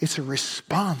 It's a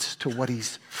response to what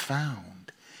he's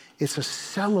found. It's a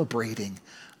celebrating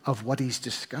of what he's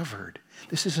discovered.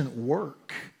 This isn't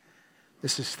work.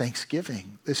 This is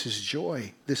thanksgiving. This is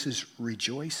joy. This is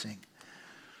rejoicing.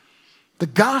 The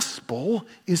gospel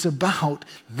is about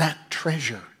that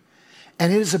treasure.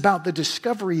 And it is about the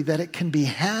discovery that it can be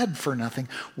had for nothing,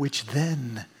 which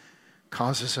then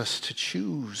causes us to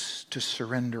choose to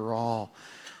surrender all,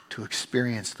 to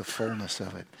experience the fullness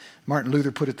of it. Martin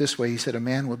Luther put it this way. He said, a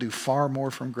man will do far more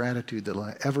from gratitude than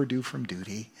he'll ever do from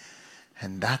duty.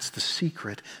 And that's the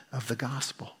secret of the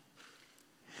gospel.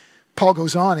 Paul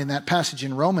goes on in that passage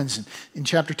in Romans, in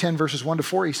chapter 10, verses 1 to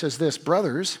 4, he says this,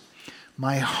 brothers,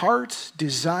 my heart's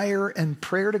desire and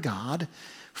prayer to God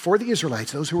for the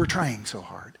Israelites, those who were trying so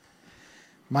hard,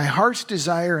 my heart's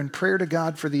desire and prayer to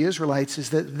God for the Israelites is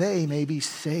that they may be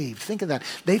saved. Think of that.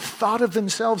 They thought of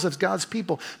themselves as God's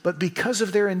people, but because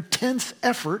of their intense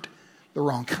effort, the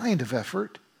wrong kind of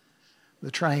effort, the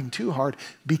trying too hard,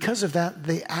 because of that,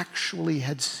 they actually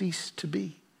had ceased to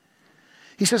be.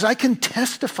 He says, I can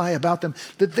testify about them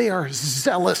that they are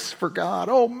zealous for God.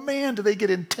 Oh man, do they get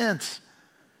intense.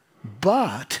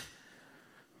 But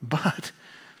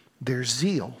their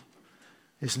zeal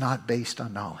is not based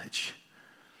on knowledge.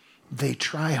 They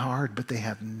try hard, but they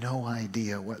have no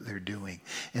idea what they're doing.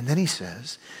 And then he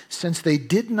says, since they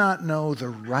did not know the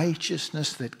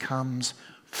righteousness that comes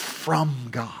from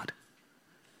God.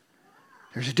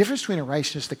 There's a difference between a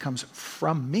righteousness that comes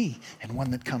from me and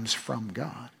one that comes from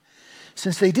God.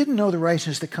 Since they didn't know the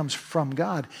righteousness that comes from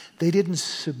God, they didn't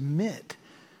submit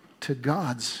to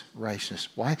God's righteousness.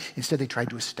 Why? Instead, they tried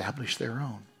to establish their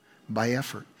own by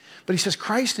effort. But he says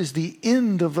Christ is the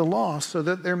end of the law so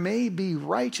that there may be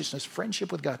righteousness,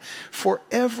 friendship with God, for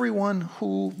everyone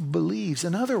who believes.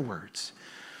 In other words,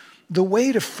 the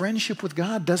way to friendship with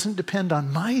God doesn't depend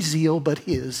on my zeal, but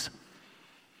his.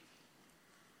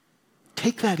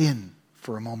 Take that in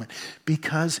for a moment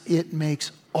because it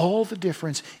makes all the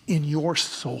difference in your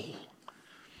soul,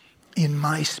 in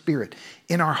my spirit,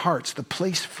 in our hearts, the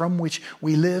place from which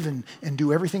we live and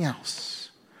do everything else.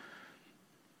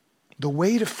 The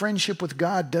way to friendship with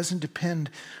God doesn't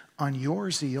depend on your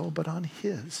zeal, but on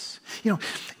his. You know,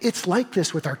 it's like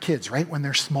this with our kids, right? When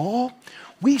they're small,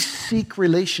 we seek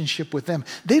relationship with them.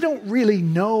 They don't really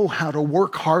know how to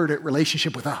work hard at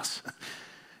relationship with us.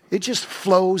 It just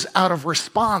flows out of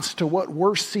response to what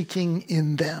we're seeking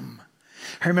in them.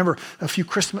 I remember a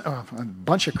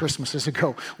bunch of Christmases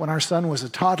ago when our son was a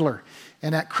toddler.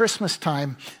 And at Christmas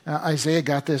time, Isaiah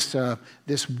got this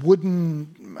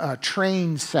wooden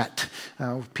train set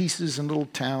with pieces and little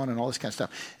town and all this kind of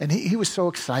stuff. And he was so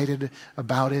excited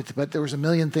about it, but there was a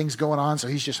million things going on, so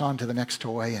he's just on to the next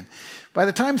toy. And by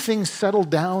the time things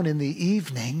settled down in the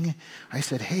evening, I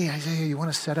said, "Hey, Isaiah, you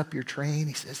want to set up your train?"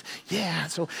 He says, "Yeah."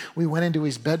 So we went into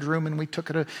his bedroom and we took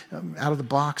it out of the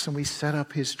box and we set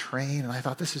up his train. And I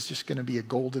thought, this is just going to be a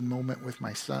golden moment with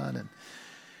my son. And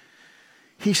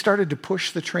he started to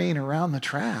push the train around the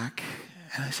track.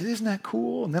 And I said, "Isn't that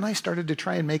cool?" And then I started to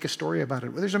try and make a story about it.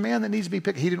 Well, there's a man that needs to be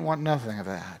picked. He didn't want nothing of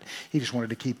that. He just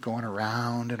wanted to keep going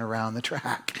around and around the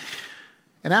track.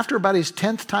 And after about his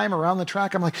 10th time around the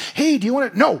track, I'm like, "Hey, do you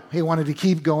want to?" No, he wanted to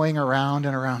keep going around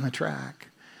and around the track.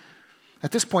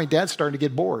 At this point, Dad's starting to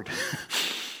get bored.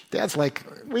 Dad's like,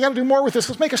 "We got to do more with this.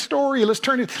 Let's make a story.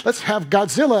 Let's have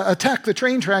Godzilla attack the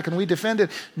train track and we defend it."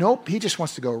 Nope, he just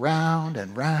wants to go round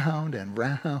and round and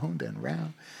round and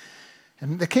round.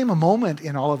 And there came a moment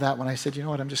in all of that when I said, "You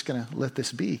know what, I'm just going to let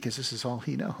this be because this is all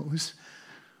he knows."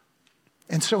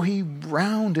 And so he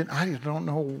round, and I don't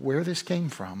know where this came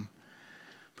from,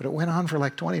 but it went on for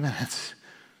like 20 minutes.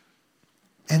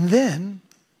 And then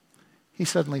he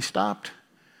suddenly stopped,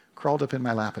 crawled up in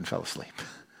my lap and fell asleep.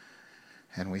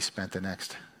 And we spent the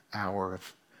next hour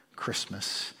of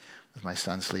Christmas with my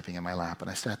son sleeping in my lap. And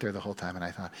I sat there the whole time and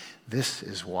I thought, this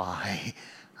is why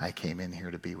I came in here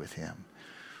to be with him.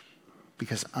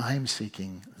 Because I'm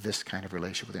seeking this kind of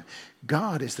relationship with him.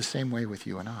 God is the same way with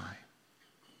you and I.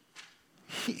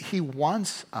 He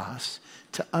wants us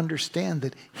to understand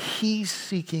that he's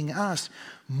seeking us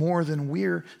more than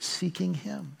we're seeking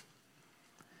him.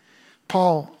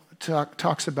 Paul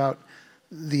talks about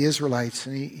the Israelites,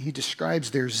 and he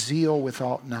describes their zeal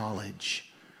without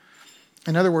knowledge.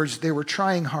 In other words, they were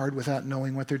trying hard without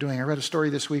knowing what they're doing. I read a story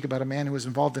this week about a man who was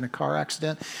involved in a car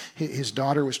accident. His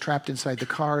daughter was trapped inside the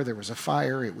car. There was a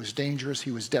fire. It was dangerous.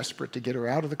 He was desperate to get her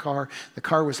out of the car. The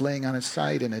car was laying on its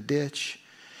side in a ditch.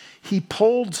 He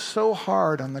pulled so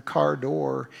hard on the car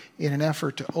door in an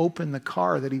effort to open the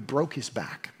car that he broke his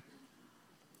back.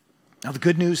 Now, the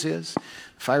good news is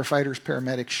firefighters,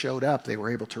 paramedics showed up. They were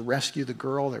able to rescue the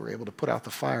girl. They were able to put out the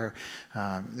fire.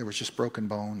 There was just broken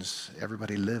bones.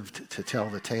 Everybody lived to tell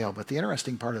the tale. But the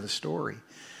interesting part of the story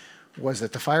was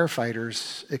that the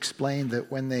firefighters explained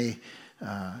that when they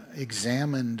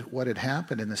examined what had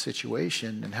happened in the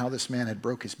situation and how this man had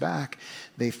broke his back,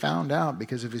 they found out,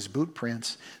 because of his boot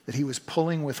prints, that he was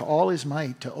pulling with all his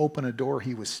might to open a door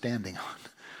he was standing on.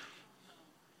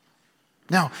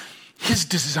 Now, his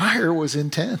desire was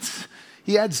intense.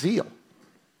 He had zeal,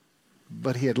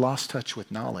 but he had lost touch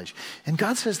with knowledge. And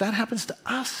God says that happens to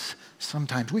us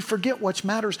sometimes. We forget what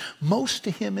matters most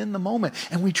to him in the moment,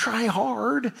 and we try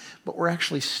hard, but we're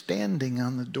actually standing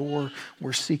on the door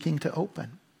we're seeking to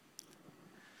open.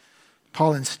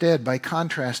 Paul instead, by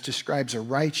contrast, describes a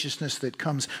righteousness that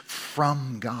comes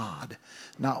from God,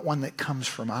 not one that comes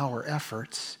from our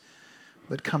efforts,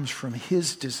 but comes from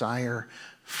his desire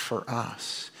for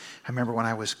us. I remember when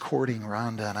I was courting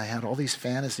Rhonda and I had all these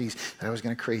fantasies that I was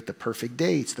going to create the perfect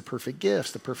dates, the perfect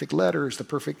gifts, the perfect letters, the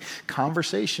perfect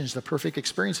conversations, the perfect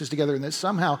experiences together, and that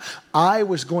somehow I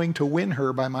was going to win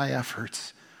her by my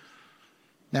efforts.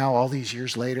 Now, all these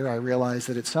years later, I realize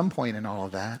that at some point in all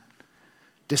of that,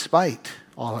 despite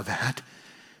all of that,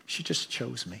 she just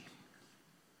chose me.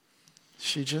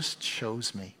 She just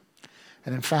chose me.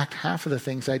 And in fact, half of the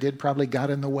things I did probably got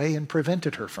in the way and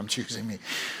prevented her from choosing me.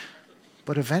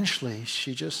 But eventually,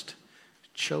 she just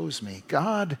chose me.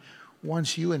 God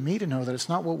wants you and me to know that it's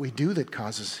not what we do that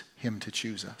causes him to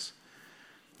choose us.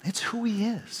 It's who he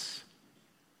is.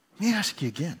 Let me ask you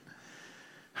again.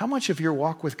 How much of your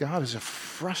walk with God is a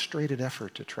frustrated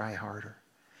effort to try harder?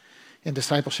 In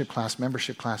discipleship class,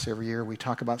 membership class every year, we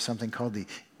talk about something called the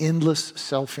endless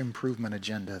self-improvement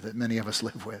agenda that many of us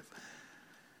live with.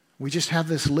 We just have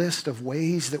this list of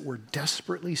ways that we're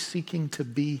desperately seeking to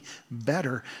be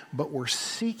better, but we're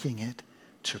seeking it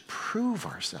to prove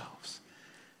ourselves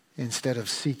instead of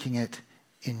seeking it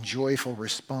in joyful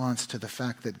response to the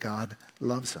fact that God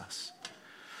loves us.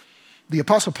 The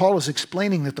Apostle Paul is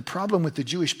explaining that the problem with the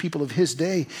Jewish people of his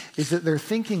day is that their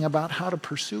thinking about how to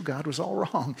pursue God was all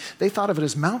wrong. They thought of it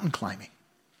as mountain climbing,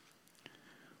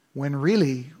 when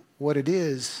really what it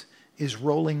is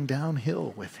rolling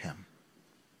downhill with him.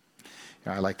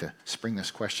 I like to spring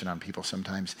this question on people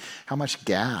sometimes. How much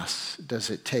gas does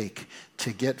it take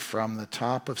to get from the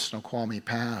top of Snoqualmie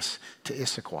Pass to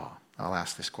Issaquah? I'll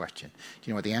ask this question. Do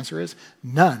you know what the answer is?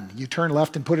 None. You turn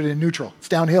left and put it in neutral. It's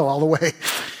downhill all the way.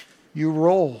 You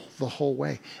roll the whole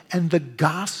way. And the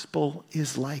gospel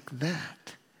is like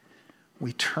that.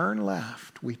 We turn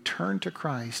left, we turn to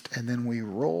Christ, and then we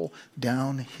roll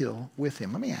downhill with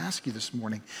him. Let me ask you this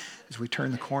morning, as we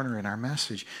turn the corner in our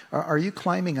message, are you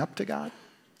climbing up to God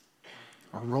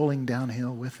or rolling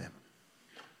downhill with him?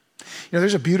 You know,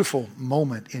 there's a beautiful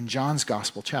moment in John's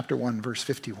Gospel, chapter 1, verse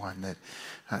 51,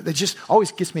 that just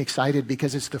always gets me excited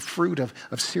because it's the fruit of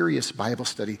serious Bible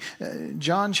study.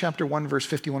 John chapter 1, verse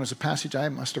 51 is a passage I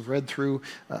must have read through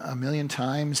a million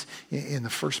times in the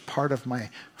first part of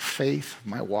my faith,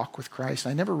 my walk with Christ.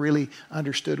 I never really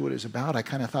understood what it was about. I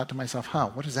kind of thought to myself,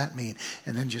 what does that mean?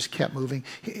 And then just kept moving.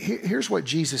 Here's what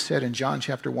Jesus said in John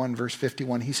chapter 1, verse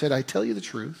 51. He said, I tell you the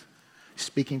truth,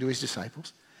 speaking to his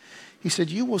disciples. He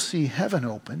said, you will see heaven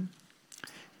open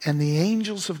and the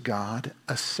angels of God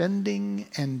ascending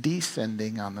and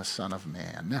descending on the Son of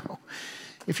Man. Now,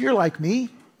 if you're like me,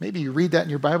 maybe you read that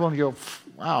in your Bible and you go,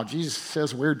 wow, Jesus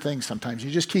says weird things sometimes. You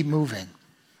just keep moving.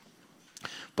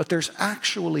 But there's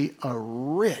actually a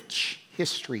rich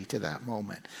history to that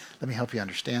moment. Let me help you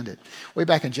understand it. Way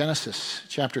back in Genesis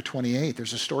chapter 28,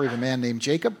 there's a story of a man named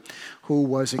Jacob who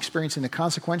was experiencing the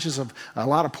consequences of a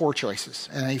lot of poor choices.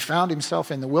 And he found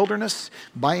himself in the wilderness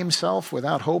by himself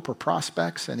without hope or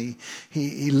prospects. And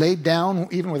he laid down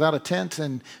even without a tent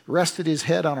and rested his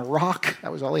head on a rock.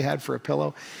 That was all he had for a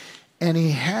pillow. And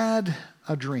he had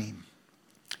a dream.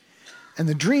 And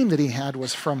the dream that he had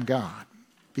was from God,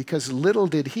 because little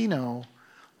did he know,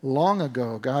 long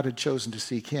ago, God had chosen to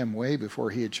seek him way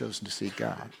before he had chosen to seek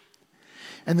God.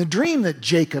 And the dream that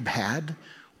Jacob had,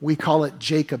 we call it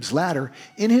Jacob's ladder.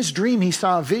 In his dream, he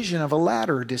saw a vision of a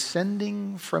ladder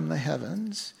descending from the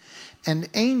heavens, and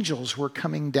angels were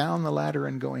coming down the ladder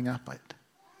and going up it.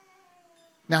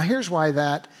 Now, here's why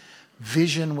that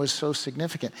vision was so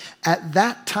significant. At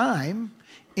that time,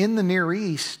 in the Near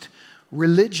East,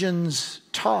 religions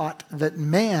taught that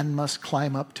man must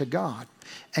climb up to God.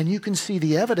 And you can see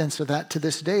the evidence of that to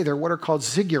this day. They're what are called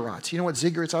ziggurats. You know what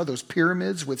ziggurats are? Those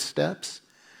pyramids with steps.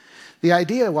 The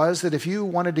idea was that if you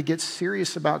wanted to get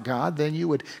serious about God, then you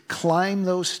would climb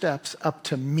those steps up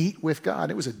to meet with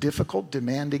God. It was a difficult,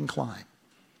 demanding climb.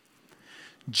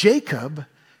 Jacob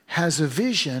has a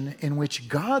vision in which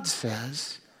God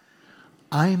says,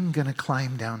 I'm going to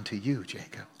climb down to you,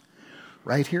 Jacob.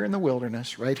 Right here in the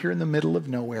wilderness, right here in the middle of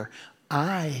nowhere,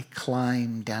 I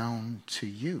climb down to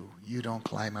you. You don't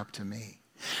climb up to me.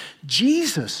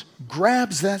 Jesus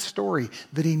grabs that story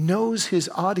that he knows his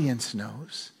audience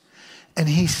knows, and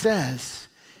he says,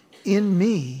 in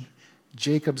me,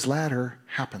 Jacob's ladder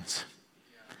happens.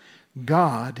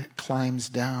 God climbs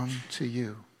down to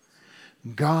you.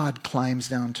 God climbs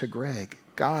down to Greg.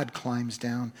 God climbs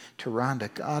down to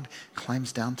Rhonda. God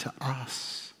climbs down to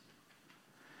us.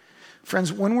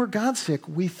 Friends, when we're God sick,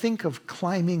 we think of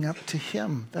climbing up to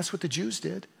him. That's what the Jews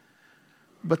did.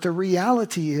 But the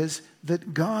reality is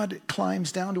that God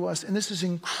climbs down to us. And this is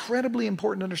incredibly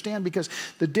important to understand, because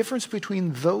the difference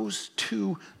between those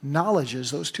two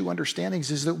knowledges, those two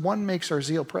understandings, is that one makes our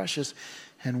zeal precious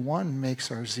and one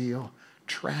makes our zeal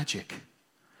tragic.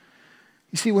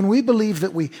 You see, when we believe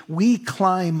that we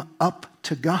climb up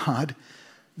to God,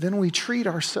 then we treat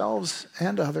ourselves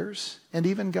and others, and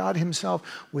even God himself,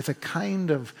 with a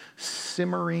kind of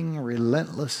simmering,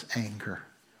 relentless anger.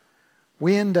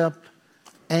 We end up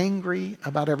angry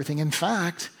about everything. In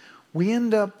fact, we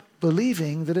end up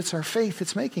believing that it's our faith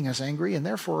that's making us angry, and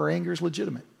therefore our anger is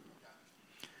legitimate.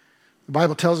 The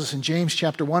Bible tells us in James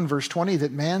chapter 1, verse 20,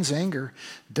 that man's anger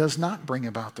does not bring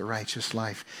about the righteous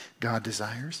life God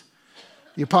desires.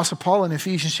 The Apostle Paul in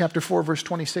Ephesians chapter 4, verse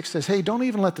 26 says, hey, don't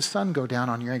even let the sun go down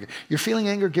on your anger. You're feeling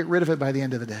anger, get rid of it by the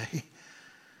end of the day.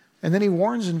 And then he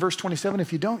warns in verse 27,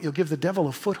 if you don't, you'll give the devil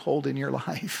a foothold in your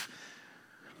life.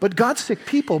 But God-sick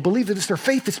people believe that it's their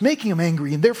faith that's making them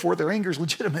angry, and therefore their anger is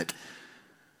legitimate.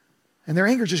 And their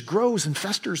anger just grows and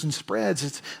festers and spreads.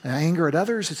 It's an anger at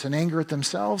others, it's an anger at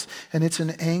themselves, and it's an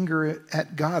anger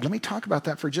at God. Let me talk about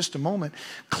that for just a moment.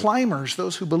 Climbers,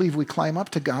 those who believe we climb up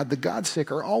to God, the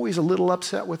God-sick, are always a little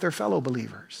upset with their fellow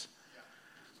believers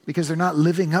because they're not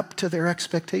living up to their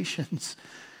expectations.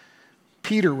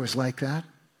 Peter was like that.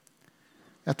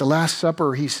 At the Last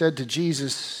Supper, he said to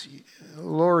Jesus,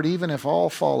 Lord, even if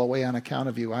all fall away on account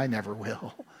of you, I never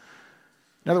will.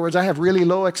 In other words, I have really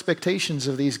low expectations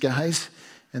of these guys,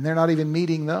 and they're not even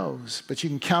meeting those. But you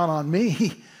can count on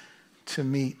me to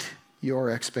meet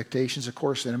your expectations. Of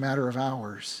course, in a matter of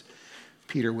hours,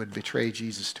 Peter would betray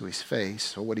Jesus to his face.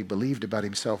 So what he believed about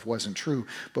himself wasn't true,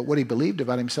 but what he believed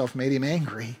about himself made him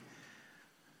angry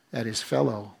at his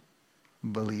fellow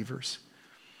believers.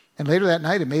 And later that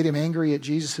night, it made him angry at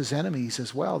Jesus' enemies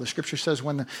as well. The scripture says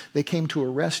when they came to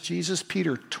arrest Jesus,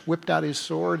 Peter whipped out his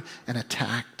sword and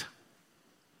attacked.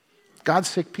 God's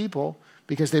sick people,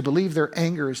 because they believe their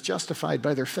anger is justified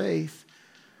by their faith,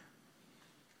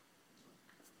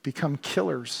 become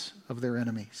killers of their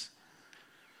enemies.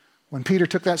 When Peter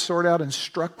took that sword out and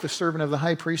struck the servant of the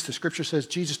high priest, the scripture says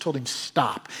Jesus told him,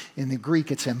 stop. In the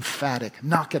Greek, it's emphatic.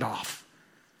 Knock it off.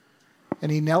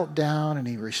 And he knelt down and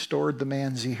he restored the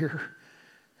man's ear.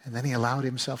 And then he allowed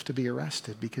himself to be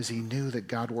arrested because he knew that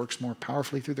God works more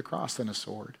powerfully through the cross than a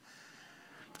sword.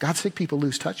 God's sick people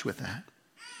lose touch with that.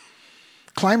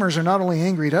 Climbers are not only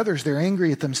angry at others, they're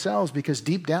angry at themselves because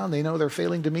deep down they know they're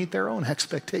failing to meet their own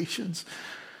expectations.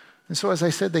 And so, as I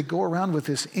said, they go around with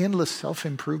this endless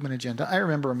self-improvement agenda. I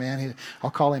remember a man,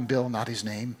 I'll call him Bill, not his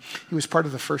name. He was part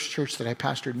of the first church that I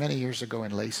pastored many years ago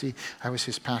in Lacey. I was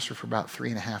his pastor for about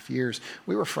 3.5 years.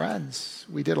 We were friends.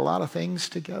 We did a lot of things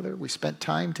together. We spent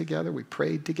time together. We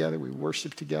prayed together. We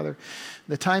worshiped together.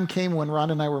 The time came when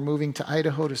Ron and I were moving to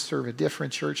Idaho to serve a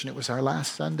different church, and it was our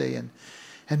last Sunday.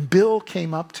 And Bill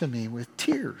came up to me with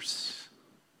tears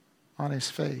on his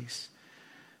face.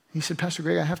 He said, Pastor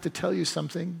Greg, I have to tell you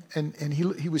something. And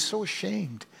he was so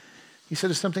ashamed. He said,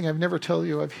 it's something I've never told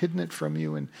you. I've hidden it from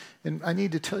you. And I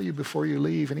need to tell you before you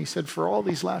leave. And he said, for all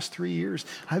these last 3 years,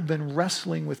 I've been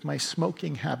wrestling with my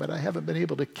smoking habit. I haven't been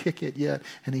able to kick it yet.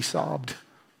 And he sobbed.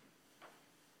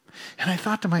 And I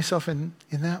thought to myself in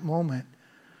that moment,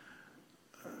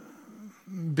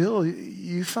 Bill,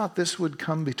 you thought this would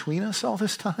come between us all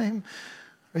this time?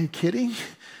 Are you kidding?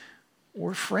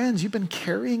 We're friends. You've been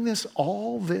carrying this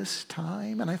all this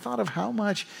time. And I thought of how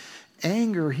much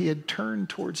anger he had turned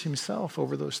towards himself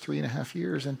over those 3.5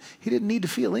 years. And he didn't need to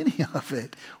feel any of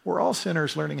it. We're all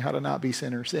sinners learning how to not be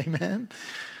sinners. Amen?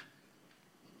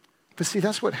 But see,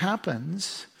 that's what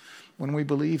happens when we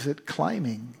believe that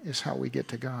climbing is how we get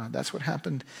to God. That's what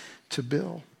happened to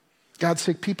Bill. God's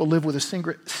sick people live with a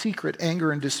secret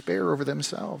anger and despair over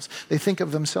themselves. They think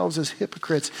of themselves as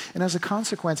hypocrites. And as a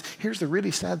consequence, here's the really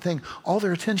sad thing. All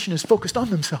their attention is focused on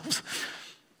themselves.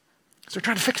 So they're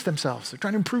trying to fix themselves. They're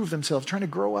trying to improve themselves, trying to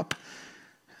grow up,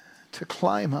 to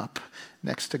climb up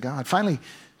next to God. Finally,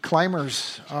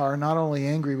 climbers are not only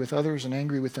angry with others and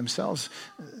angry with themselves,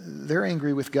 they're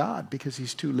angry with God because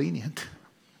he's too lenient.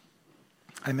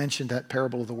 I mentioned that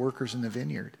parable of the workers in the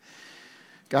vineyard.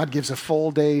 God gives a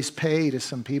full day's pay to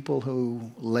some people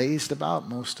who lazed about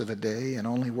most of the day and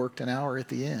only worked an hour at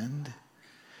the end.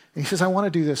 And he says, I want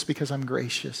to do this because I'm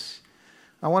gracious.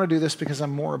 I want to do this because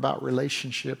I'm more about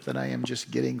relationship than I am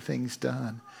just getting things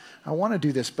done. I want to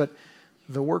do this, but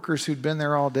the workers who'd been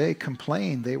there all day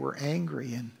complained. They were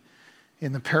angry. And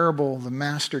in the parable, the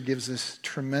master gives this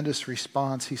tremendous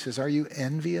response. He says, are you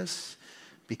envious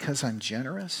because I'm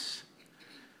generous?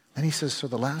 And he says, so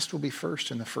the last will be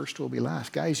first and the first will be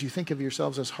last. Guys, you think of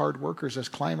yourselves as hard workers, as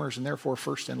climbers, and therefore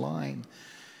first in line.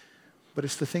 But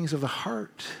it's the things of the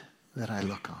heart that I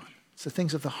look on. It's the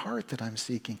things of the heart that I'm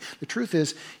seeking. The truth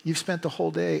is, you've spent the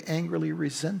whole day angrily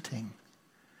resenting,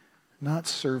 not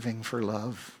serving for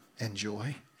love and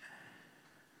joy.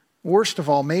 Worst of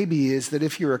all, maybe, is that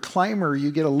if you're a climber,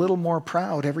 you get a little more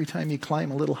proud every time you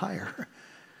climb a little higher.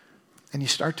 And you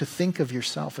start to think of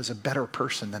yourself as a better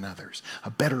person than others, a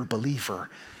better believer,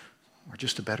 or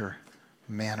just a better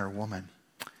man or woman.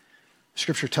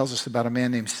 Scripture tells us about a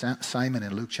man named Simon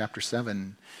in Luke chapter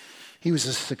 7. He was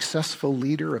a successful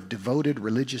leader of devoted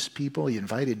religious people. He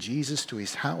invited Jesus to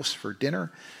his house for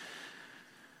dinner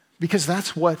because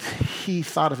that's what he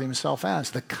thought of himself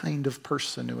as, the kind of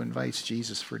person who invites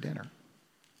Jesus for dinner.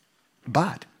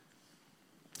 But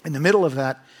in the middle of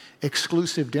that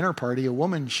exclusive dinner party, a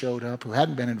woman showed up who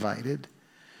hadn't been invited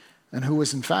and who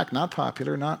was in fact not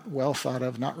popular, not well thought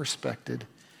of, not respected.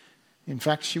 In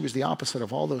fact, she was the opposite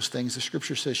of all those things. The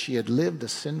scripture says she had lived a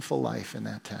sinful life in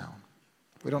that town.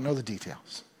 We don't know the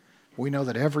details. We know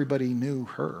that everybody knew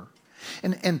her.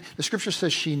 And the scripture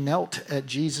says she knelt at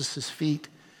Jesus' feet,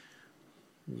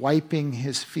 wiping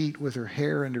his feet with her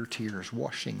hair and her tears,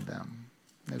 washing them.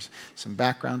 There's some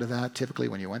background to that. Typically,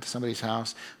 when you went to somebody's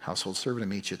house, household servant would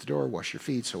meet you at the door, wash your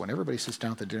feet. So when everybody sits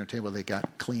down at the dinner table, they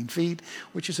got clean feet,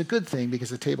 which is a good thing because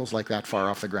the table's like that far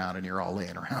off the ground and you're all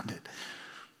laying around it.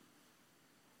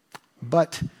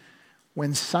 But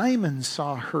when Simon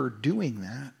saw her doing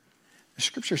that, the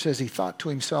scripture says he thought to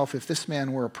himself, if this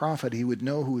man were a prophet, he would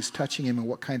know who is touching him and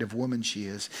what kind of woman she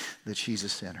is, that she's a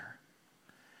sinner.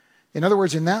 In other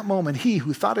words, in that moment, he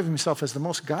who thought of himself as the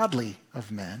most godly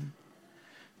of men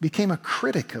became a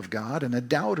critic of God and a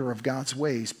doubter of God's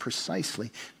ways precisely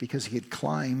because he had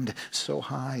climbed so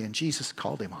high, and Jesus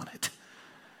called him on it.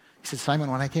 He said,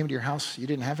 Simon, when I came to your house, you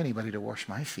didn't have anybody to wash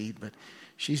my feet, but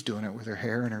she's doing it with her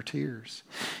hair and her tears.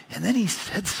 And then he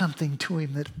said something to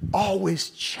him that always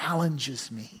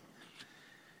challenges me.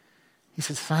 He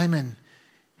said, Simon,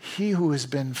 he who has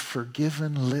been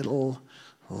forgiven little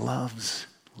loves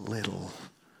little.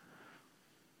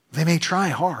 They may try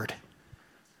hard.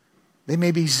 They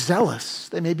may be zealous.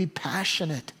 They may be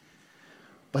passionate,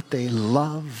 but they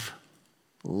love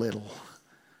little.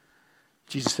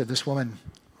 Jesus said, this woman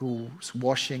who's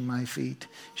washing my feet,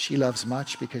 she loves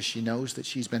much because she knows that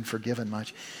she's been forgiven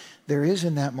much. There is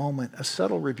in that moment a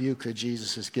subtle rebuke that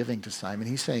Jesus is giving to Simon.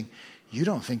 He's saying, you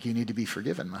don't think you need to be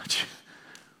forgiven much.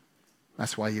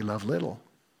 That's why you love little.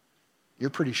 You're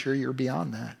pretty sure you're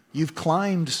beyond that. You've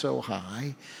climbed so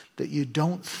high that you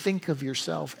don't think of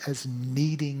yourself as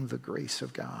needing the grace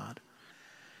of God.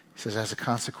 He says, as a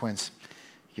consequence,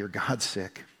 you're God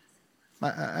sick.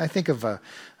 I think of a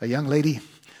young lady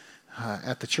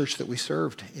at the church that we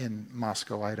served in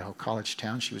Moscow, Idaho, college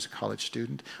town. She was a college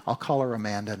student. I'll call her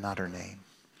Amanda, not her name.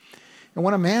 And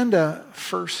when Amanda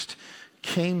first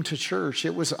came to church,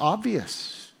 it was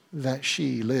obvious that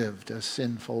she lived a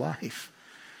sinful life.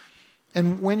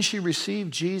 And when she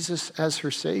received Jesus as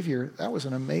her Savior, that was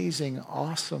an amazing,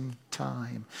 awesome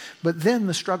time. But then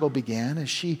the struggle began as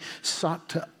she sought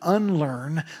to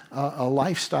unlearn a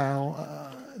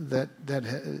lifestyle that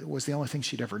was the only thing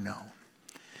she'd ever known.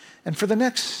 And for the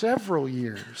next several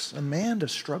years, Amanda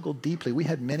struggled deeply. We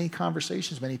had many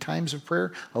conversations, many times of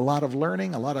prayer, a lot of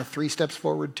learning, a lot of 3 steps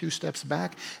forward, 2 steps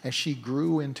back as she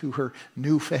grew into her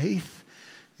new faith.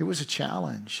 It was a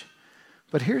challenge.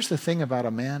 But here's the thing about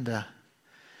Amanda.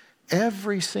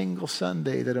 Every single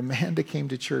Sunday that Amanda came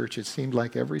to church, it seemed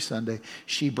like every Sunday,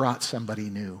 she brought somebody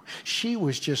new. She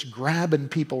was just grabbing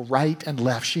people right and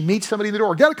left. She meets somebody in the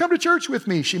door, got to come to church with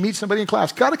me. She meets somebody in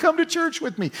class, got to come to church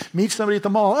with me. Meets somebody at the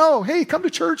mall, oh, hey, come to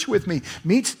church with me.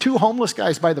 Meets 2 homeless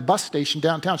guys by the bus station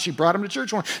downtown. She brought them to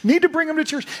church. Need to bring them to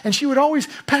church. And she would always,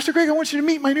 Pastor Greg, I want you to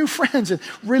meet my new friends. And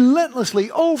relentlessly,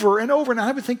 over and over. And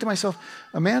I would think to myself,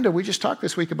 Amanda, we just talked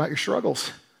this week about your struggles.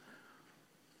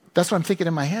 That's what I'm thinking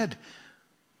in my head.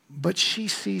 But she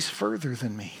sees further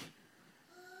than me.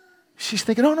 She's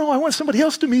thinking, oh no, I want somebody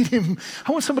else to meet him.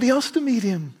 I want somebody else to meet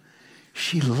him.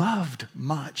 She loved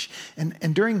much.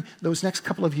 And during those next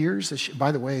couple of years,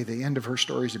 by the way, the end of her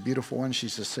story is a beautiful one.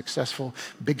 She's a successful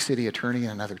big city attorney in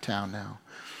another town now.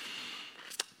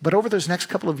 But over those next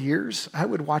couple of years, I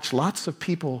would watch lots of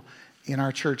people in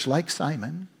our church like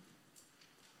Simon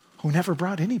who never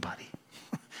brought anybody.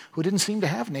 Who didn't seem to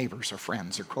have neighbors or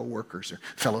friends or co-workers or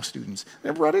fellow students. They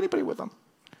never brought anybody with them.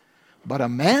 But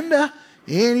Amanda,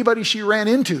 anybody she ran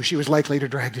into, she was likely to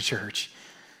drag to church.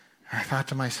 I thought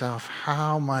to myself,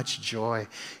 how much joy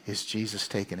is Jesus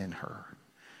taking in her?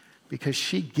 Because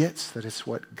she gets that it's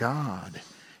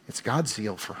God's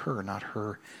zeal for her, not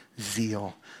her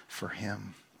zeal for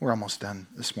him. We're almost done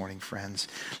this morning, friends.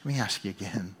 Let me ask you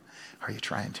again, are you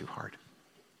trying too hard?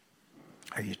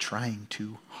 Are you trying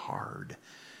too hard?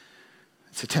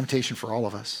 It's a temptation for all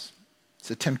of us.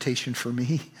 It's a temptation for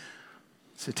me.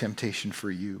 It's a temptation for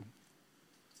you.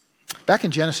 Back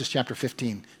in Genesis chapter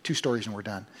 15, 2 stories and we're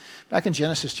done. Back in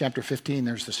Genesis chapter 15,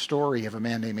 there's the story of a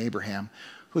man named Abraham,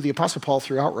 who the Apostle Paul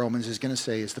throughout Romans is going to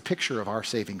say is the picture of our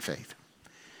saving faith.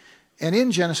 And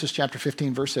in Genesis chapter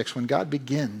 15, verse 6, when God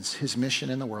begins his mission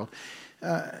in the world,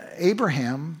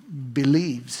 Abraham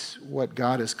believes what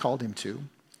God has called him to.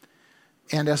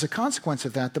 And as a consequence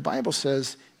of that, the Bible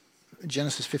says,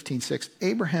 Genesis 15:6,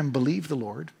 Abraham believed the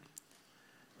Lord,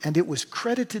 and it was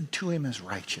credited to him as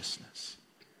righteousness.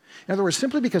 In other words,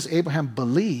 simply because Abraham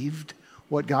believed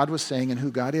what God was saying and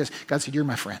who God is, God said, you're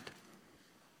my friend.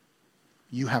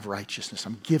 You have righteousness.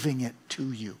 I'm giving it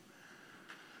to you.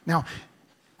 Now,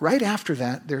 right after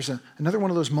that, there's another one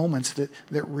of those moments that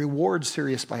rewards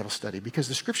serious Bible study, because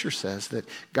the scripture says that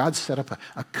God set up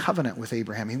a covenant with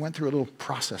Abraham. He went through a little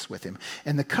process with him.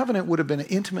 And the covenant would have been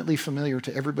intimately familiar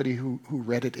to everybody who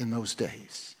read it in those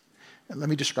days. And let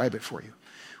me describe it for you.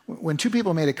 When 2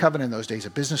 people made a covenant in those days, a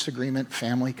business agreement,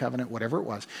 family covenant, whatever it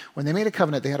was, when they made a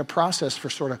covenant, they had a process for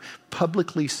sort of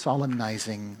publicly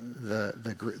solemnizing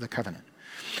the covenant.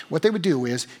 What they would do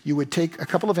is you would take a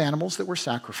couple of animals that were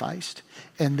sacrificed,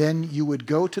 and then you would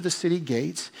go to the city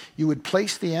gates. You would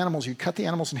place the animals. You'd cut the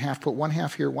animals in half, put one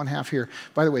half here, one half here.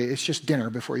 By the way, it's just dinner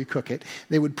before you cook it.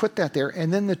 They would put that there,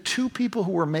 and then the 2 people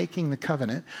who were making the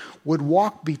covenant would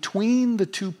walk between the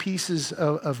 2 pieces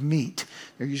of meat.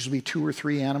 There usually be 2 or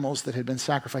 3 animals that had been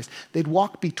sacrificed. They'd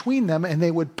walk between them, and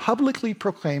they would publicly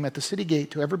proclaim at the city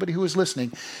gate to everybody who was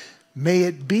listening, may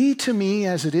it be to me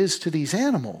as it is to these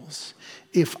animals,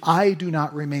 if I do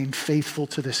not remain faithful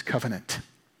to this covenant.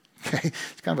 Okay,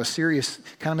 it's kind of a serious,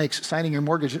 kind of makes signing your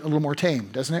mortgage a little more tame,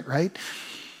 doesn't it, right?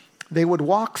 They would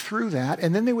walk through that,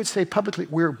 and then they would say publicly,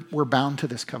 we're bound to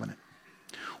this covenant.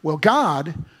 Well,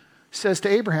 God says to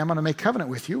Abraham, I'm going to make covenant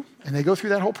with you, and they go through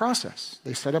that whole process.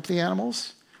 They set up the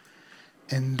animals,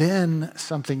 and then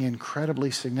something incredibly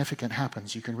significant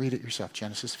happens. You can read it yourself,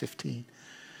 Genesis 15.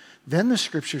 Then the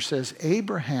scripture says,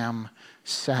 Abraham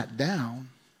sat down,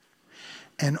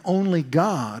 and only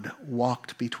God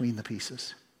walked between the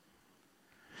pieces.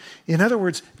 In other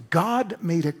words, God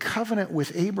made a covenant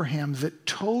with Abraham that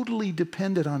totally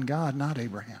depended on God, not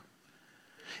Abraham.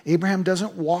 Abraham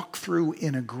doesn't walk through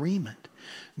in agreement.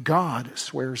 God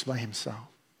swears by himself.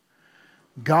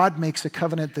 God makes a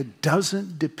covenant that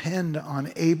doesn't depend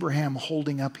on Abraham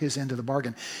holding up his end of the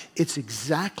bargain. It's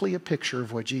exactly a picture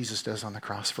of what Jesus does on the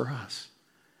cross for us.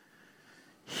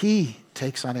 He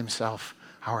takes on himself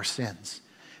our sins.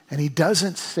 And he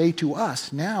doesn't say to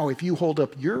us, now if you hold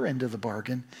up your end of the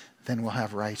bargain, then we'll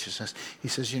have righteousness. He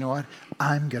says, you know what?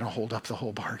 I'm going to hold up the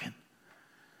whole bargain.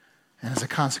 And as a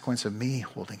consequence of me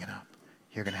holding it up,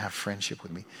 you're going to have friendship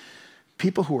with me.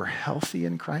 People who are healthy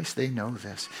in Christ, they know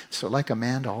this. So like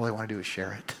Amanda, all they want to do is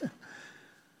share it.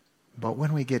 But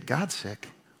when we get God sick,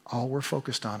 all we're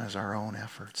focused on is our own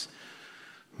efforts.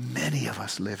 Many of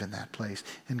us live in that place,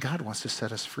 and God wants to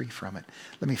set us free from it.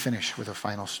 Let me finish with a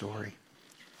final story.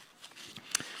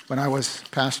 When I was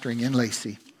pastoring in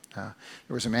Lacey, there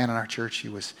was a man in our church. He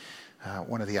was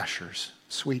one of the ushers.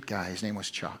 Sweet guy. His name was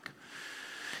Chuck.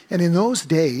 And in those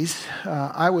days,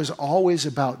 I was always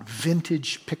about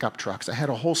vintage pickup trucks. I had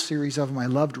a whole series of them. I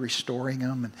loved restoring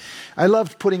them. And I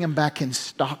loved putting them back in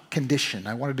stock condition.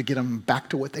 I wanted to get them back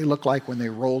to what they looked like when they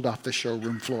rolled off the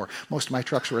showroom floor. Most of my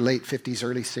trucks were late 50s,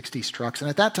 early 60s trucks. And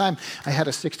at that time, I had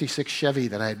a 66 Chevy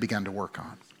that I had begun to work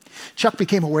on. Chuck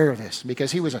became aware of this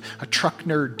because he was a truck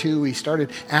nerd too. He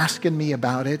started asking me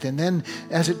about it. And then,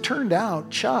 as it turned out,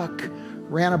 Chuck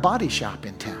ran a body shop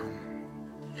in town.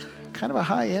 Kind of a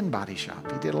high-end body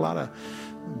shop. He did a lot of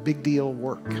big deal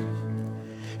work.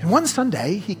 And one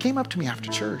Sunday, he came up to me after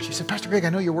church. He said, Pastor Greg, I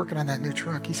know you're working on that new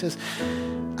truck. He says,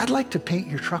 I'd like to paint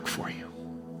your truck for you.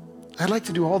 I'd like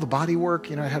to do all the body work.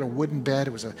 You know, it had a wooden bed.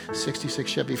 It was a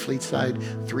 66 Chevy Fleetside,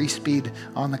 3-speed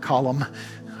on the column.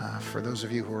 For those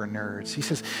of you who are nerds. He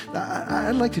says,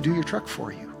 I'd like to do your truck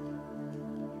for you.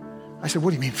 I said,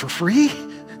 what do you mean, for free?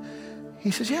 He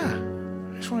says, yeah,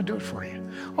 I just want to do it for you.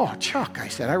 Oh, Chuck, I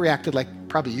said. I reacted like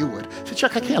probably you would. I said,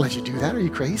 Chuck, I can't let you do that. Are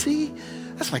you crazy?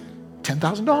 That's like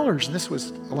 $10,000, and this was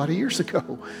a lot of years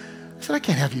ago. I said, I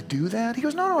can't have you do that. He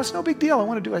goes, no, it's no big deal. I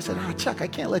want to do it. I said, Chuck, I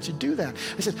can't let you do that.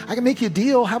 I said, I can make you a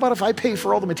deal. How about if I pay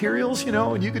for all the materials, you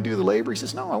know, and you can do the labor? He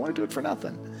says, no, I want to do it for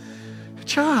nothing.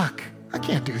 Chuck, I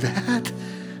can't do that.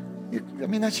 I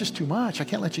mean, that's just too much. I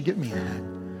can't let you give me that.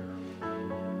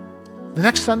 The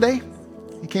next Sunday,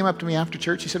 he came up to me after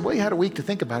church. He said, well, you had a week to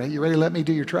think about it. You ready to let me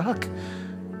do your truck?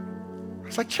 I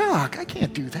was like, Chuck, I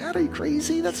can't do that. Are you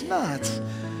crazy? That's nuts.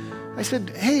 I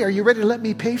said, hey, are you ready to let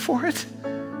me pay for it?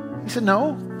 He said,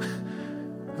 no.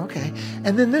 Okay.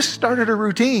 And then this started a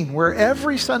routine where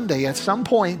every Sunday at some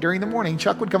point during the morning,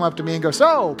 Chuck would come up to me and go,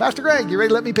 so, Pastor Greg, you ready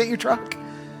to let me paint your truck?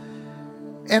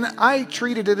 And I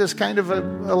treated it as kind of a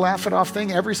laugh-it-off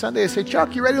thing. Every Sunday I say,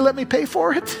 Chuck, you ready to let me pay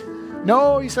for it?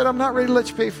 No, he said, I'm not ready to let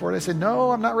you pay for it. I said,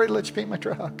 no, I'm not ready to let you paint my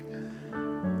truck.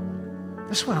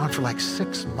 This went on for like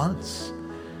 6 months.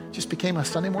 Just became a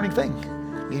Sunday morning thing.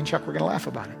 Me and Chuck were going to laugh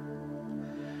about it.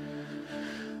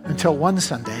 Until one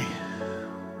Sunday,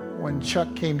 when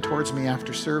Chuck came towards me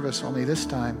after service, only this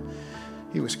time,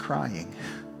 he was crying.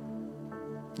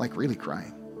 Like really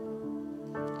crying.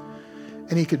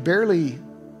 And he could barely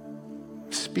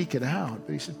speak it out,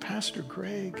 but he said, Pastor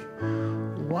Greg,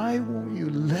 why won't you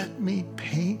let me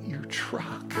paint your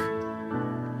truck?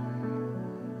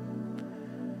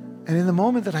 And in the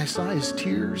moment that I saw his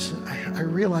tears, I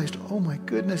realized, oh my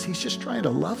goodness, he's just trying to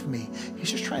love me. He's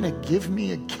just trying to give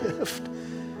me a gift.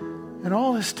 And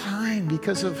all this time,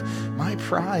 because of my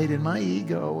pride and my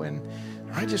ego, and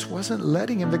I just wasn't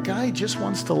letting him. The guy just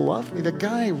wants to love me. The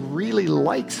guy really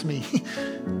likes me.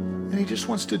 And he just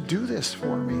wants to do this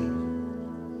for me.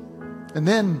 And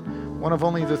then, one of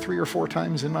only the 3 or 4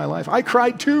 times in my life, I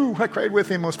cried too. I cried with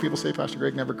him. Most people say Pastor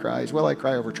Greg never cries. Well, I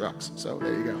cry over trucks. So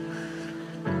there you go.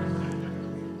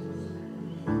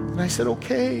 And I said,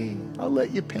 okay, I'll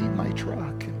let you paint my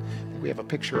truck. And we have a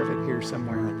picture of it here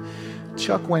somewhere. And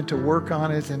Chuck went to work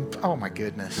on it, and oh my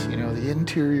goodness, you know, the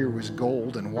interior was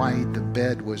gold and white. The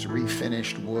bed was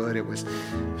refinished wood. It was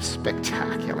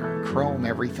spectacular. Chrome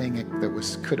everything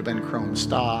that could have been chrome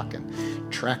stock,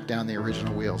 and tracked down the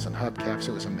original wheels and hubcaps.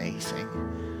 It was amazing.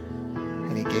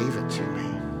 And he gave it to me.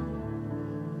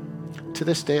 To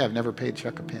this day, I've never paid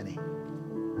Chuck a penny.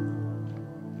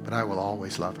 But I will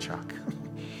always love Chuck.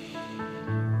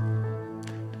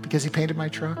 Because he painted my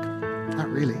truck? Not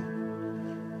really.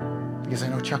 Because I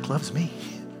know Chuck loves me.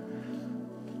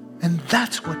 And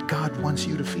that's what God wants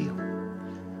you to feel.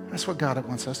 That's what God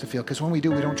wants us to feel. Because when we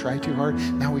do, we don't try too hard.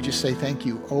 Now we just say thank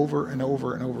you over and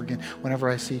over and over again. Whenever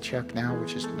I see Chuck now,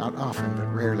 which is not often, but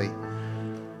rarely,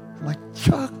 I'm like,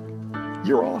 Chuck,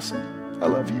 you're awesome. I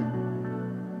love you.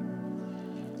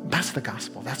 That's the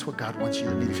gospel. That's what God wants you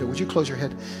and me to feel. Would you close your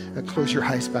head, close your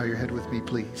eyes, bow your head with me,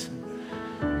 please.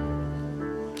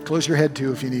 Close your head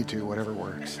too if you need to, whatever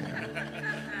works.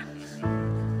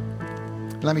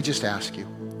 Let me just ask you,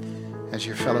 as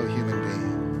your fellow human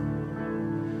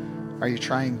being, are you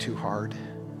trying too hard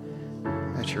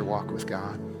at your walk with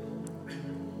God?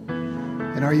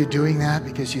 And are you doing that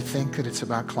because you think that it's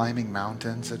about climbing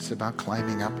mountains, it's about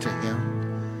climbing up to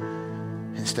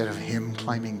Him, instead of Him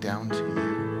climbing down to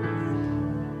you?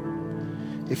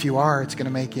 If you are, it's going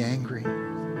to make you angry.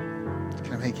 It's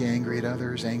going to make you angry at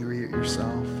others, angry at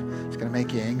yourself. It's going to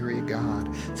make you angry at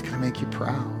God. It's going to make you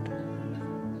proud.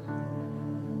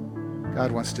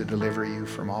 God wants to deliver you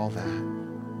from all that.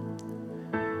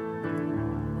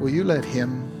 Will you let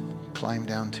Him climb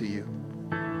down to you?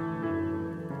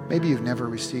 Maybe you've never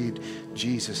received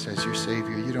Jesus as your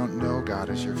Savior. You don't know God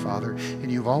as your Father, and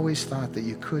you've always thought that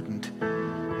you couldn't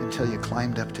until you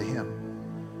climbed up to Him.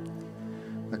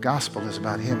 The gospel is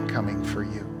about Him coming for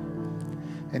you.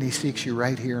 And He seeks you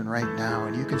right here and right now.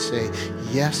 And you can say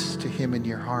yes to Him in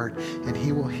your heart, and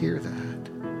He will hear that.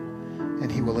 And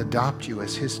He will adopt you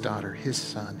as His daughter, His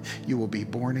son. You will be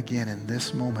born again in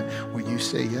this moment when you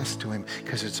say yes to Him,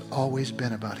 because it's always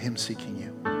been about Him seeking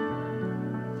you.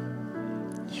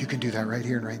 You can do that right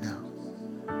here and right now.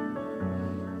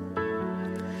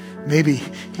 Maybe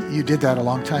you did that a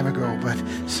long time ago, but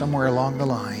somewhere along the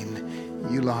line,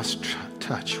 you lost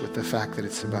touch with the fact that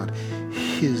it's about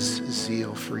His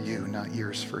zeal for you, not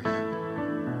yours for Him.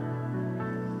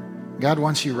 God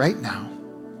wants you right now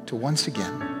to once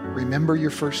again remember your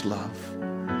first love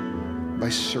by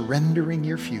surrendering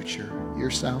your future, your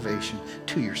salvation,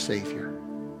 to your Savior.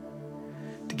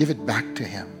 To give it back to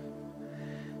Him.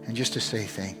 And just to say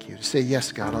thank you. To say,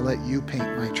 yes, God, I'll let you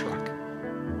paint my truck.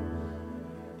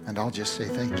 And I'll just say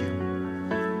thank you.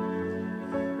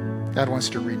 God wants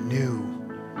to renew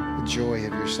the joy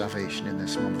of your salvation in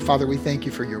this moment. Father, we thank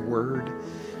you for your word.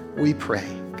 We pray,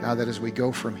 God, that as we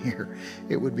go from here,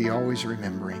 it would be always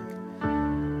remembering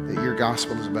that your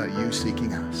gospel is about you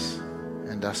seeking us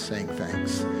and us saying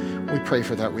thanks. We pray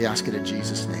for that. We ask it in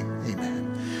Jesus' name.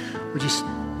 Amen.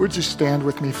 Would you stand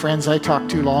with me? Friends, I talked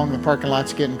too long. The parking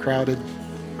lot's getting crowded.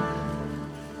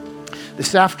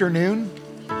 This afternoon,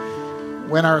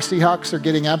 when our Seahawks are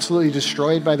getting absolutely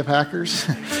destroyed by the Packers,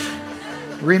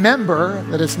 remember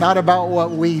that it's not about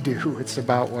what we do. It's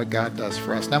about what God does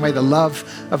for us. Now may the love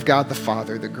of God the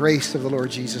Father, the grace of the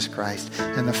Lord Jesus Christ,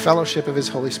 and the fellowship of His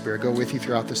Holy Spirit go with you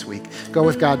throughout this week. Go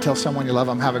with God. Tell someone you love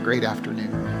them. Have a great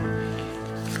afternoon.